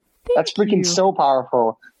them. That's freaking so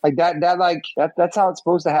powerful. Like that's how it's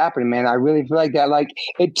supposed to happen, man. I really feel like that. Like,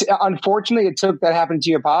 unfortunately, it took that happening to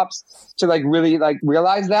your pops to like really like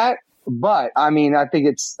realize that. But I mean, I think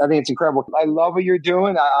it's incredible. I love what you're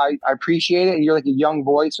doing. I appreciate it. And you're like a young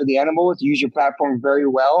voice for the animals. You use your platform very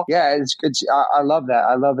well. Yeah, I love that.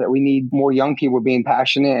 I love that. We need more young people being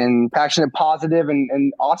passionate, positive,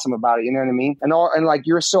 and awesome about it. You know what I mean? And like,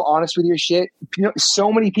 you're so honest with your shit. You know,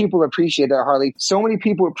 so many people appreciate that, Harley. So many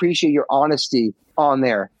people appreciate your honesty on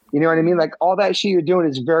there. You know what I mean? Like, all that shit you're doing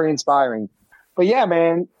is very inspiring. But yeah,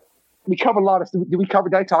 man. We covered a lot of stuff.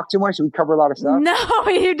 Did I talk too much? Did we cover a lot of stuff? No,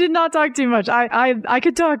 you did not talk too much. I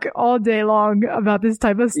could talk all day long about this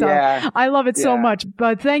type of stuff. Yeah. I love it so much.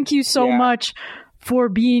 But thank you so much for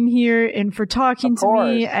being here and for talking to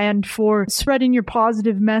me and for spreading your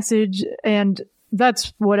positive message. And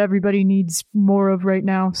that's what everybody needs more of right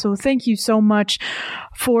now. So thank you so much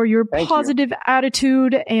for your positive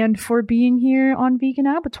attitude and for being here on Vegan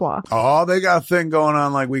Abattoir. Oh, they got a thing going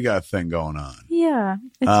on like we got a thing going on. Yeah,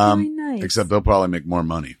 it's really nice. Except they'll probably make more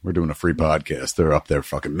money. We're doing a free podcast. They're up there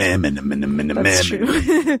fucking That's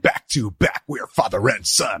true. Back to back, we're father and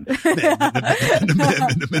son.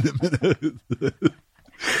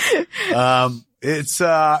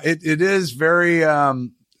 It is very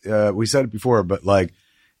we said it before, but like,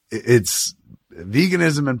 it's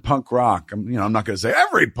veganism and punk rock. I'm not going to say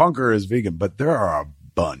every punker is vegan, but there are a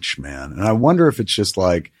bunch, man. And I wonder if it's just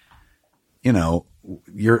like, you know,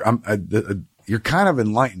 you're kind of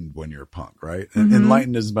enlightened when you're a punk, right? Mm-hmm.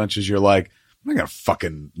 Enlightened as much as you're like, I'm not going to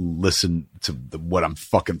fucking listen to what I'm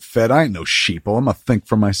fucking fed. I ain't no sheeple. I'm going to think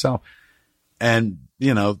for myself. And,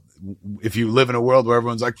 you know, if you live in a world where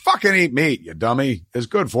everyone's like, fucking eat meat, you dummy, it's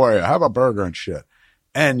good for you. Have a burger and shit.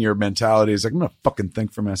 And your mentality is like, I'm going to fucking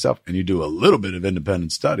think for myself. And you do a little bit of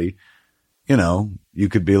independent study, you know, you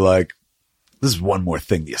could be like, this is one more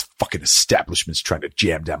thing the fucking establishment's trying to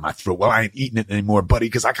jam down my throat. Well, I ain't eating it anymore, buddy,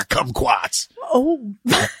 because I got kumquats. Oh,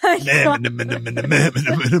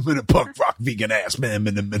 punk rock vegan ass.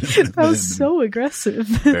 That was so aggressive.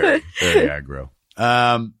 Very, very aggro.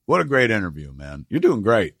 What a great interview, man. You're doing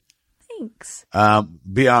great. Thanks.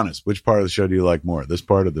 Be honest. Which part of the show do you like more? This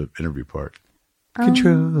part or the interview part?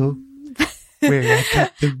 Control. Where I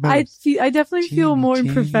got the most. I definitely feel more Ching,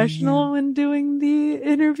 ching. professional when doing the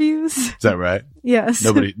interviews. Is that right? Yes.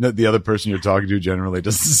 The other person you're talking to generally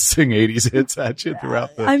doesn't sing 80s hits at you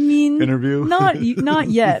throughout the interview. Not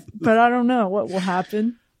yet, but I don't know what will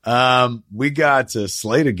happen. We got a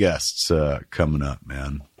slate of guests coming up,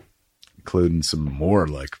 man, including some more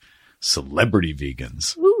like celebrity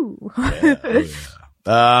vegans. Ooh.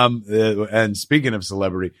 And speaking of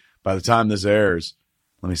celebrity, by the time this airs,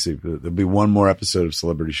 let me see, there'll be one more episode of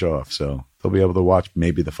Celebrity Show Off, so they'll be able to watch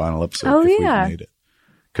maybe the final episode if we've made it.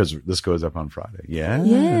 Because this goes up on Friday. Yes.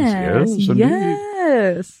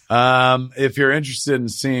 If you're interested in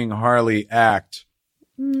seeing Harley act,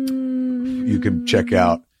 you can check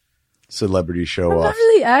out Celebrity Show I'm Off. not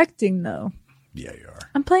really acting, though. Yeah, you are.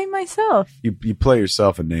 I'm playing myself. You play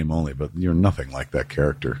yourself in name only, but you're nothing like that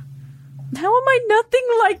character. How am I nothing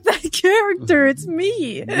like that character? It's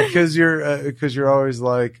me. Because you're always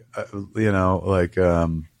like,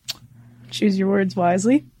 Choose your words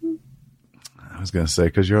wisely. I was going to say,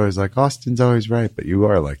 because you're always like, Austin's always right, but you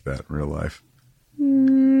are like that in real life.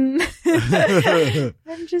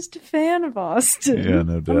 I'm just a fan of Austin. Yeah,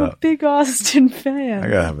 no doubt. I'm a big Austin fan. I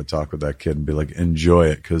got to have a talk with that kid and be like, enjoy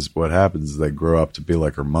it, because what happens is they grow up to be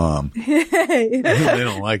like her mom. Hey. They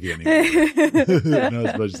don't like you anymore. Not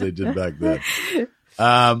as much as they did back then.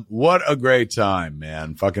 What a great time,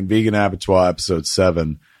 man. Fucking Vegan Abattoir episode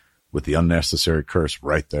 7 with the unnecessary curse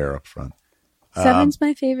right there up front. 7's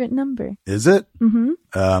my favorite number. Is it? Mm-hmm.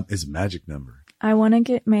 It's a magic number. I want to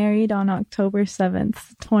get married on October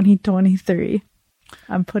 7th, 2023.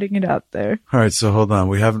 I'm putting it out there. All right, so hold on.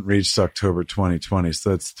 We haven't reached October 2020, so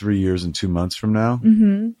that's 3 years and 2 months from now.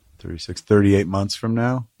 Mm-hmm. 38 months from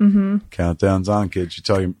now. Mm-hmm. Countdown's on, kids. You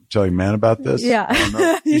tell your man about this? Yeah. I don't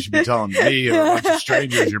know. You should be telling me or a bunch of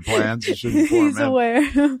strangers your plans. You shouldn't inform He's him. aware.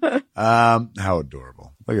 How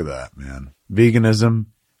adorable. Look at that, man. Veganism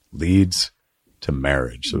leads to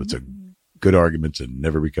marriage, so it's a good argument to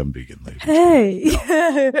never become vegan, ladies. Hey.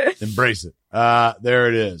 No. Embrace it. There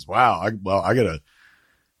it is. Wow. I got to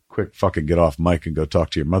quick fucking get off mic and go talk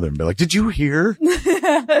to your mother and be like, did you hear?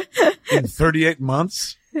 In 38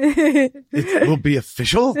 months, it will be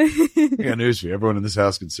official? I got news for you. Everyone in this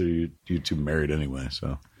house consider you two married anyway,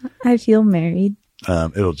 so. I feel married.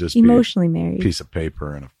 It'll just emotionally be a married. piece of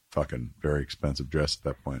paper and a fucking very expensive dress at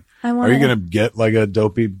that point. Are you going to get like a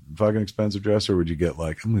dopey fucking expensive dress, or would you get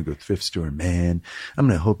like, I'm going to go to the thrift store, man. I'm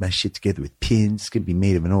going to hold my shit together with pins. It's going to be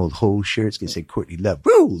made of an old whole shirt. It's going to say Courtney Love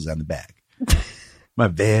Rules on the back. My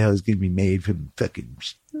veil is going to be made from fucking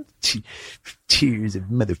tears of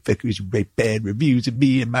motherfuckers who write bad reviews of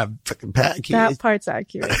me and my fucking podcast. That part's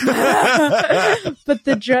accurate. But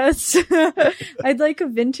the dress, I'd like a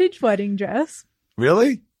vintage wedding dress.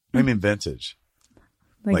 Really? I mean vintage.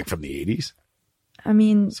 Like from the 80s? I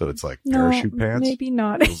mean, so it's like no, parachute pants? Maybe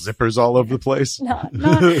not. Little zippers all over the place? not.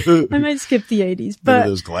 I might skip the 80s, but maybe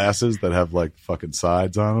those glasses that have like fucking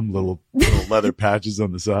sides on them, little leather patches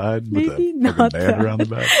on the side with maybe a not fucking band that. around the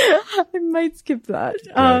back. I might skip that.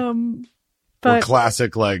 Right. But or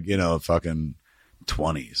classic, like, fucking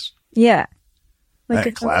 20s. yeah.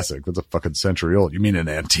 Like classic. What's a fucking century old? You mean an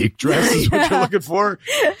antique dress is what you're looking for?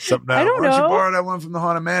 Something I don't Why don't know. you borrow that one from the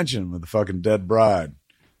Haunted Mansion with the fucking dead bride?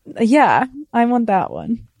 Yeah, I want that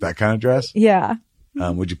one. That kind of dress? Yeah.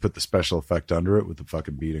 Would you put the special effect under it with the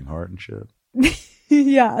fucking beating heart and shit?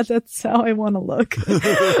 Yeah, that's how I want to look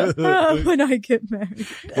when I get married.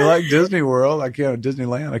 You like Disney World?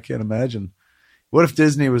 Disneyland, I can't imagine. What if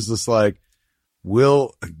Disney was just like,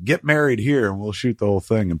 we'll get married here and we'll shoot the whole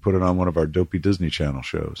thing and put it on one of our dopey Disney Channel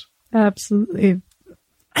shows? Absolutely.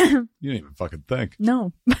 You didn't even fucking think.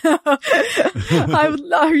 No.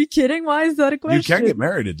 Are you kidding? Why is that a question? You can get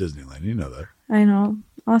married at Disneyland. You know that. I know.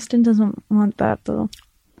 Austin doesn't want that, though.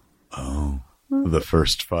 Oh, the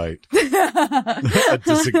first fight. A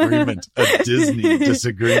disagreement. A Disney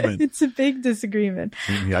disagreement. It's a big disagreement.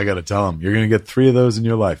 I got to tell him, you're going to get 3 of those in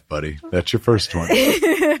your life, buddy. That's your first one.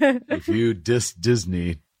 If you diss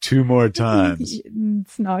Disney 2 more times,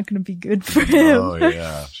 it's not going to be good for him. Oh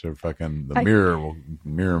yeah, sure. Fucking the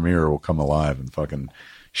mirror will come alive and fucking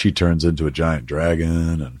she turns into a giant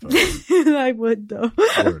dragon and fucking, I would though.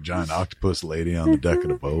 or a giant octopus lady on the deck of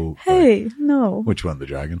the boat. Hey, like, no. which one? The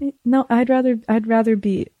dragon? No, I'd rather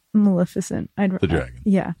be Maleficent. The dragon.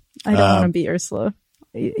 Yeah, I don't want to be Ursula.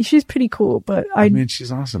 She's pretty cocool, but I mean,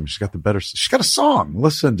 she's awesome. She's got a song.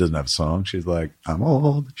 Melissa doesn't have a song. She's like, I'm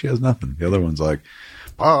old. She has nothing. The other one's like,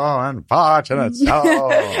 oh, unfortunate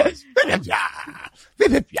souls.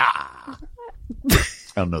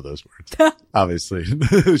 I don't know those words. Obviously.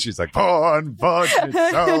 She's like, porn,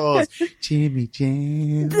 souls, Jimmy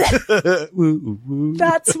Jam. Woo, woo.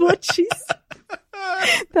 That's what she's.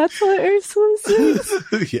 That's what Ursula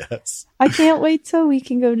says. Yes. I can't wait till we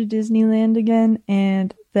can go to Disneyland again,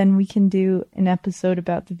 and then we can do an episode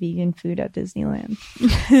about the vegan food at Disneyland.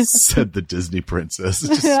 Said the Disney princess.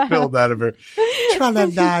 Just spilled out of her.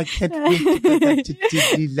 Tra-la-la, can't wait to go back to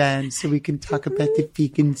Disneyland so we can talk about the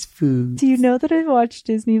vegans' food. Do you know that I watch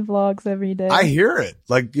Disney vlogs every day? I hear it.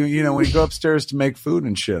 Like, you know, when you go upstairs to make food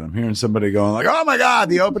and shit, I'm hearing somebody going like, oh my God,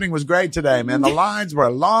 the opening was great today, man. The lines were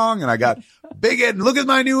long and I got big head. Look at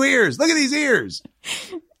my new ears. Look at these ears.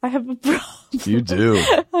 I have a problem. You do.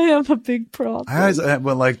 I have a big problem.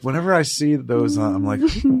 Well, like, whenever I see those, I'm like,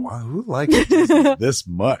 who likes Disney this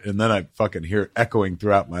much? And then I fucking hear it echoing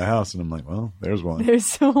throughout my house, and I'm like, well, there's one.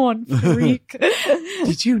 There's one freak.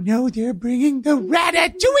 Did you know they're bringing the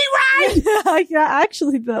Ratatouille ride? Yeah,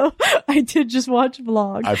 actually, though, I did just watch a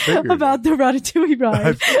vlog I figured about the Ratatouille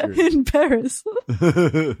ride in Paris.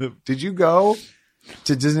 Did you go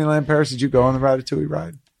to Disneyland Paris? Did you go on the Ratatouille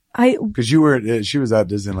ride? Because she was at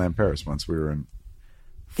Disneyland Paris once. We were in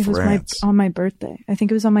France. It was on my birthday. I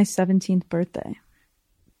think it was on my 17th birthday.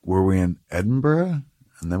 Were we in Edinburgh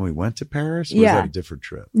and then we went to Paris? Or Yeah. was that a different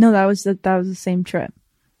trip? No, that was the same trip.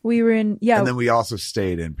 We were in, And then we also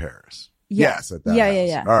stayed in Paris. Yeah. Yes, at that Yeah, house. yeah,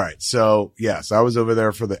 yeah. All right. So, yes, I was over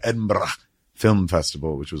there for the Edinburgh Film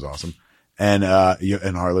Festival, which was awesome. And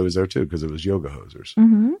Harley was there too, because it was Yoga Hosers.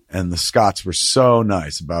 Mm-hmm. And the Scots were so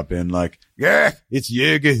nice about being like, yeah, it's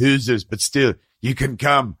Yoga Hosers, but still, you can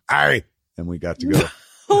come. Aye. And we got to go.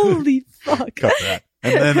 Holy fuck. Cut that.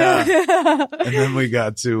 And then we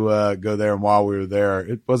got to go there. And while we were there,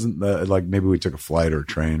 it wasn't like maybe we took a flight or a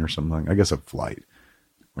train or something. I guess a flight.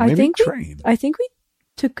 Or maybe a train. I think we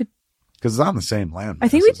took a. Because it's on the same land. I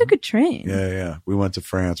think we took a train. Yeah. We went to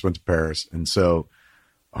France, went to Paris. And so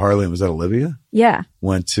Harley, was that Olivia? Yeah.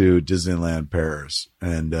 Went to Disneyland Paris.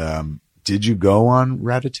 And did you go on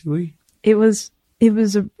Ratatouille? It was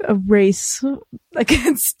a race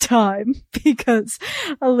against time because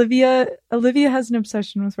Olivia has an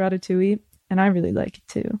obsession with Ratatouille, and I really like it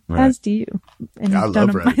too. Right. As do you. And I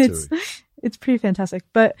love Ratatouille. It's pretty fantastic.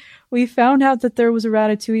 But we found out that there was a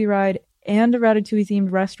Ratatouille ride and a Ratatouille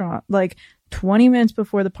themed restaurant like 20 minutes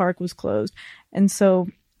before the park was closed. And so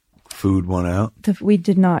food won out? We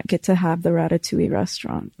did not get to have the Ratatouille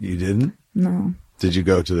restaurant. You didn't? No. Did you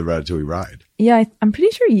go to the Ratatouille ride? Yeah, I'm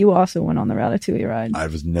pretty sure you also went on the Ratatouille ride. I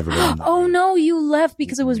was never going on that Oh, ride. no, you left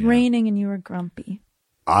because it was raining and you were grumpy.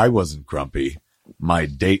 I wasn't grumpy. My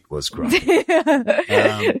date was grumpy.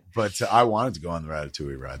 But I wanted to go on the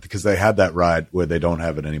Ratatouille ride because they had that ride where they don't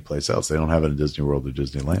have it anyplace else. They don't have it in Disney World or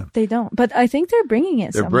Disneyland. They don't. But I think they're bringing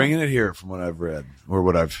it They're somewhere. bringing it here from what I've read or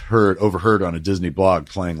what I've overheard on a Disney blog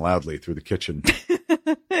playing loudly through the kitchen.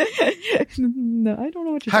 No, I don't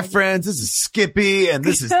know what you're Hi, talking friends. This is Skippy, and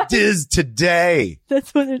this is Diz Today.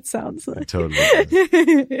 That's what it sounds like. Totally.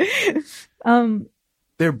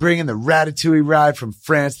 They're bringing the Ratatouille ride from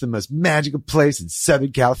France, the most magical place in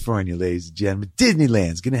Southern California, ladies and gentlemen.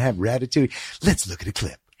 Disneyland's going to have Ratatouille. Let's look at a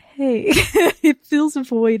clip. Hey, it fills a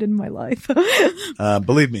void in my life.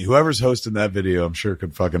 Believe me, whoever's hosting that video, I'm sure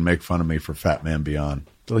could fucking make fun of me for Fat Man Beyond.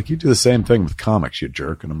 They're like, you do the same thing with comics, you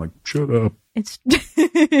jerk. And I'm like, shut up. It's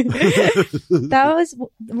that was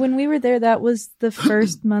when we were there. That was the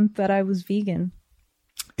first month that I was vegan.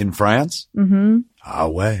 In France? Mm-hmm. Ah,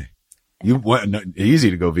 way. You went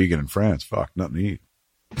easy to go vegan in France. Fuck, nothing to eat.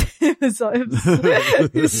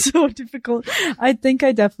 It was so difficult. I think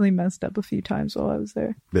I definitely messed up a few times while I was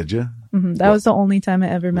there. Did you? Mm-hmm. That was the only time I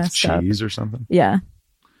ever messed up. Cheese or something? Yeah.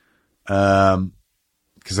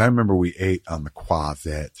 Because I remember we ate on the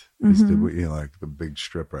Croisette. Mm-hmm. Like the big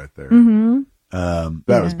strip right there. Mm-hmm.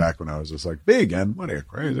 That was back when I was just like, vegan? What are you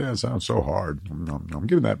crazy? That sounds so hard. I'm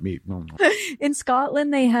giving that meat. In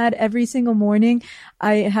Scotland, they had every single morning,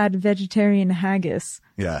 I had vegetarian haggis.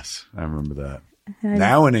 Yes, I remember that.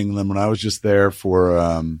 Now in England, when I was just there for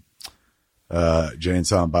Jay and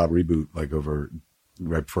Silent Bob reboot, like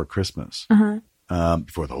right before Christmas,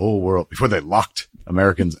 before the whole world, before they locked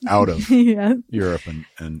Americans out of Yeah. Europe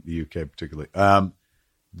and the UK particularly,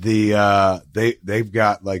 they've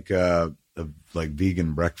got like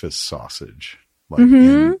vegan breakfast sausage, like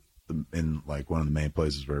in like one of the main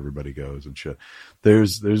places where everybody goes and shit.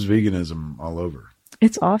 There's veganism all over.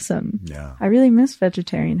 It's awesome. Yeah. I really miss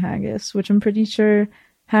vegetarian haggis, which I'm pretty sure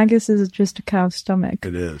haggis is just a cow's stomach.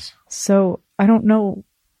 It is. So I don't know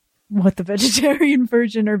what the vegetarian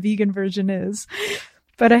version or vegan version is,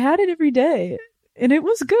 but I had it every day and it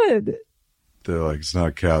was good. They're like, it's not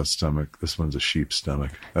a cow's stomach. This one's a sheep's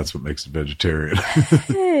stomach. That's what makes it vegetarian.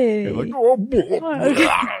 Hey. You're like, oh,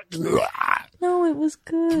 No, it was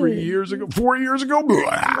good. 4 years ago. It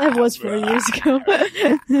was 4 years ago.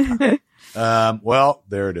 Well,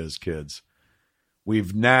 there it is, kids.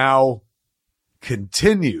 We've now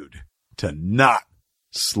continued to not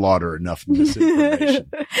slaughter enough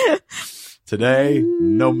misinformation. Today,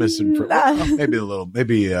 no misinformation.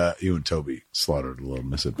 Maybe you and Toby slaughtered a little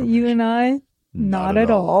misinformation. You and I, not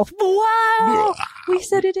at all. Wow. We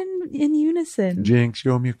said it in unison. Jinx,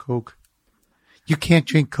 you owe me a Coke. You can't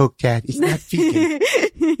drink Coke, Dad. It's not vegan.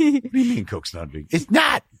 What do you mean Coke's not vegan? It's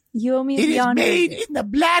not. You owe me It a is Beyond made Vegan. in the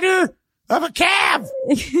bladder of a calf.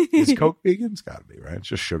 Is Coke vegan? It's got to be, right? It's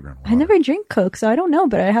just sugar and water. I never drink Coke, so I don't know,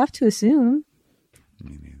 but I have to assume.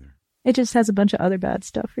 Me neither. It just has a bunch of other bad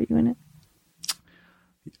stuff for you in it.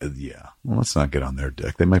 Yeah. Well, let's not get on their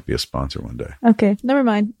dick. They might be a sponsor one day. Okay, never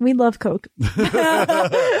mind. We love Coke.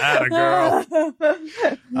 Atta girl.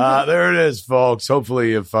 There it is, folks.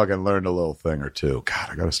 Hopefully you fucking learned a little thing or two. God,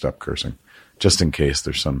 I got to stop cursing. Just in case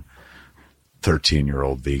there's some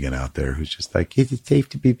 13-year-old vegan out there who's just like, is it safe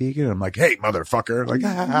to be vegan? I'm like, hey, motherfucker. Like,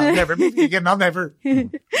 I'll never be vegan. I'll never. I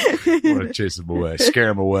want to chase them away, scare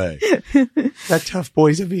them away. That tough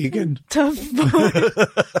boy's a vegan. Tough boy.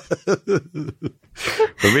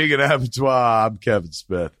 For Vegan Abattoir, I'm Kevin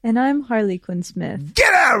Smith. And I'm Harley Quinn Smith.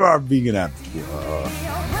 Get out of our Vegan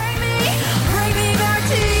Abattoir.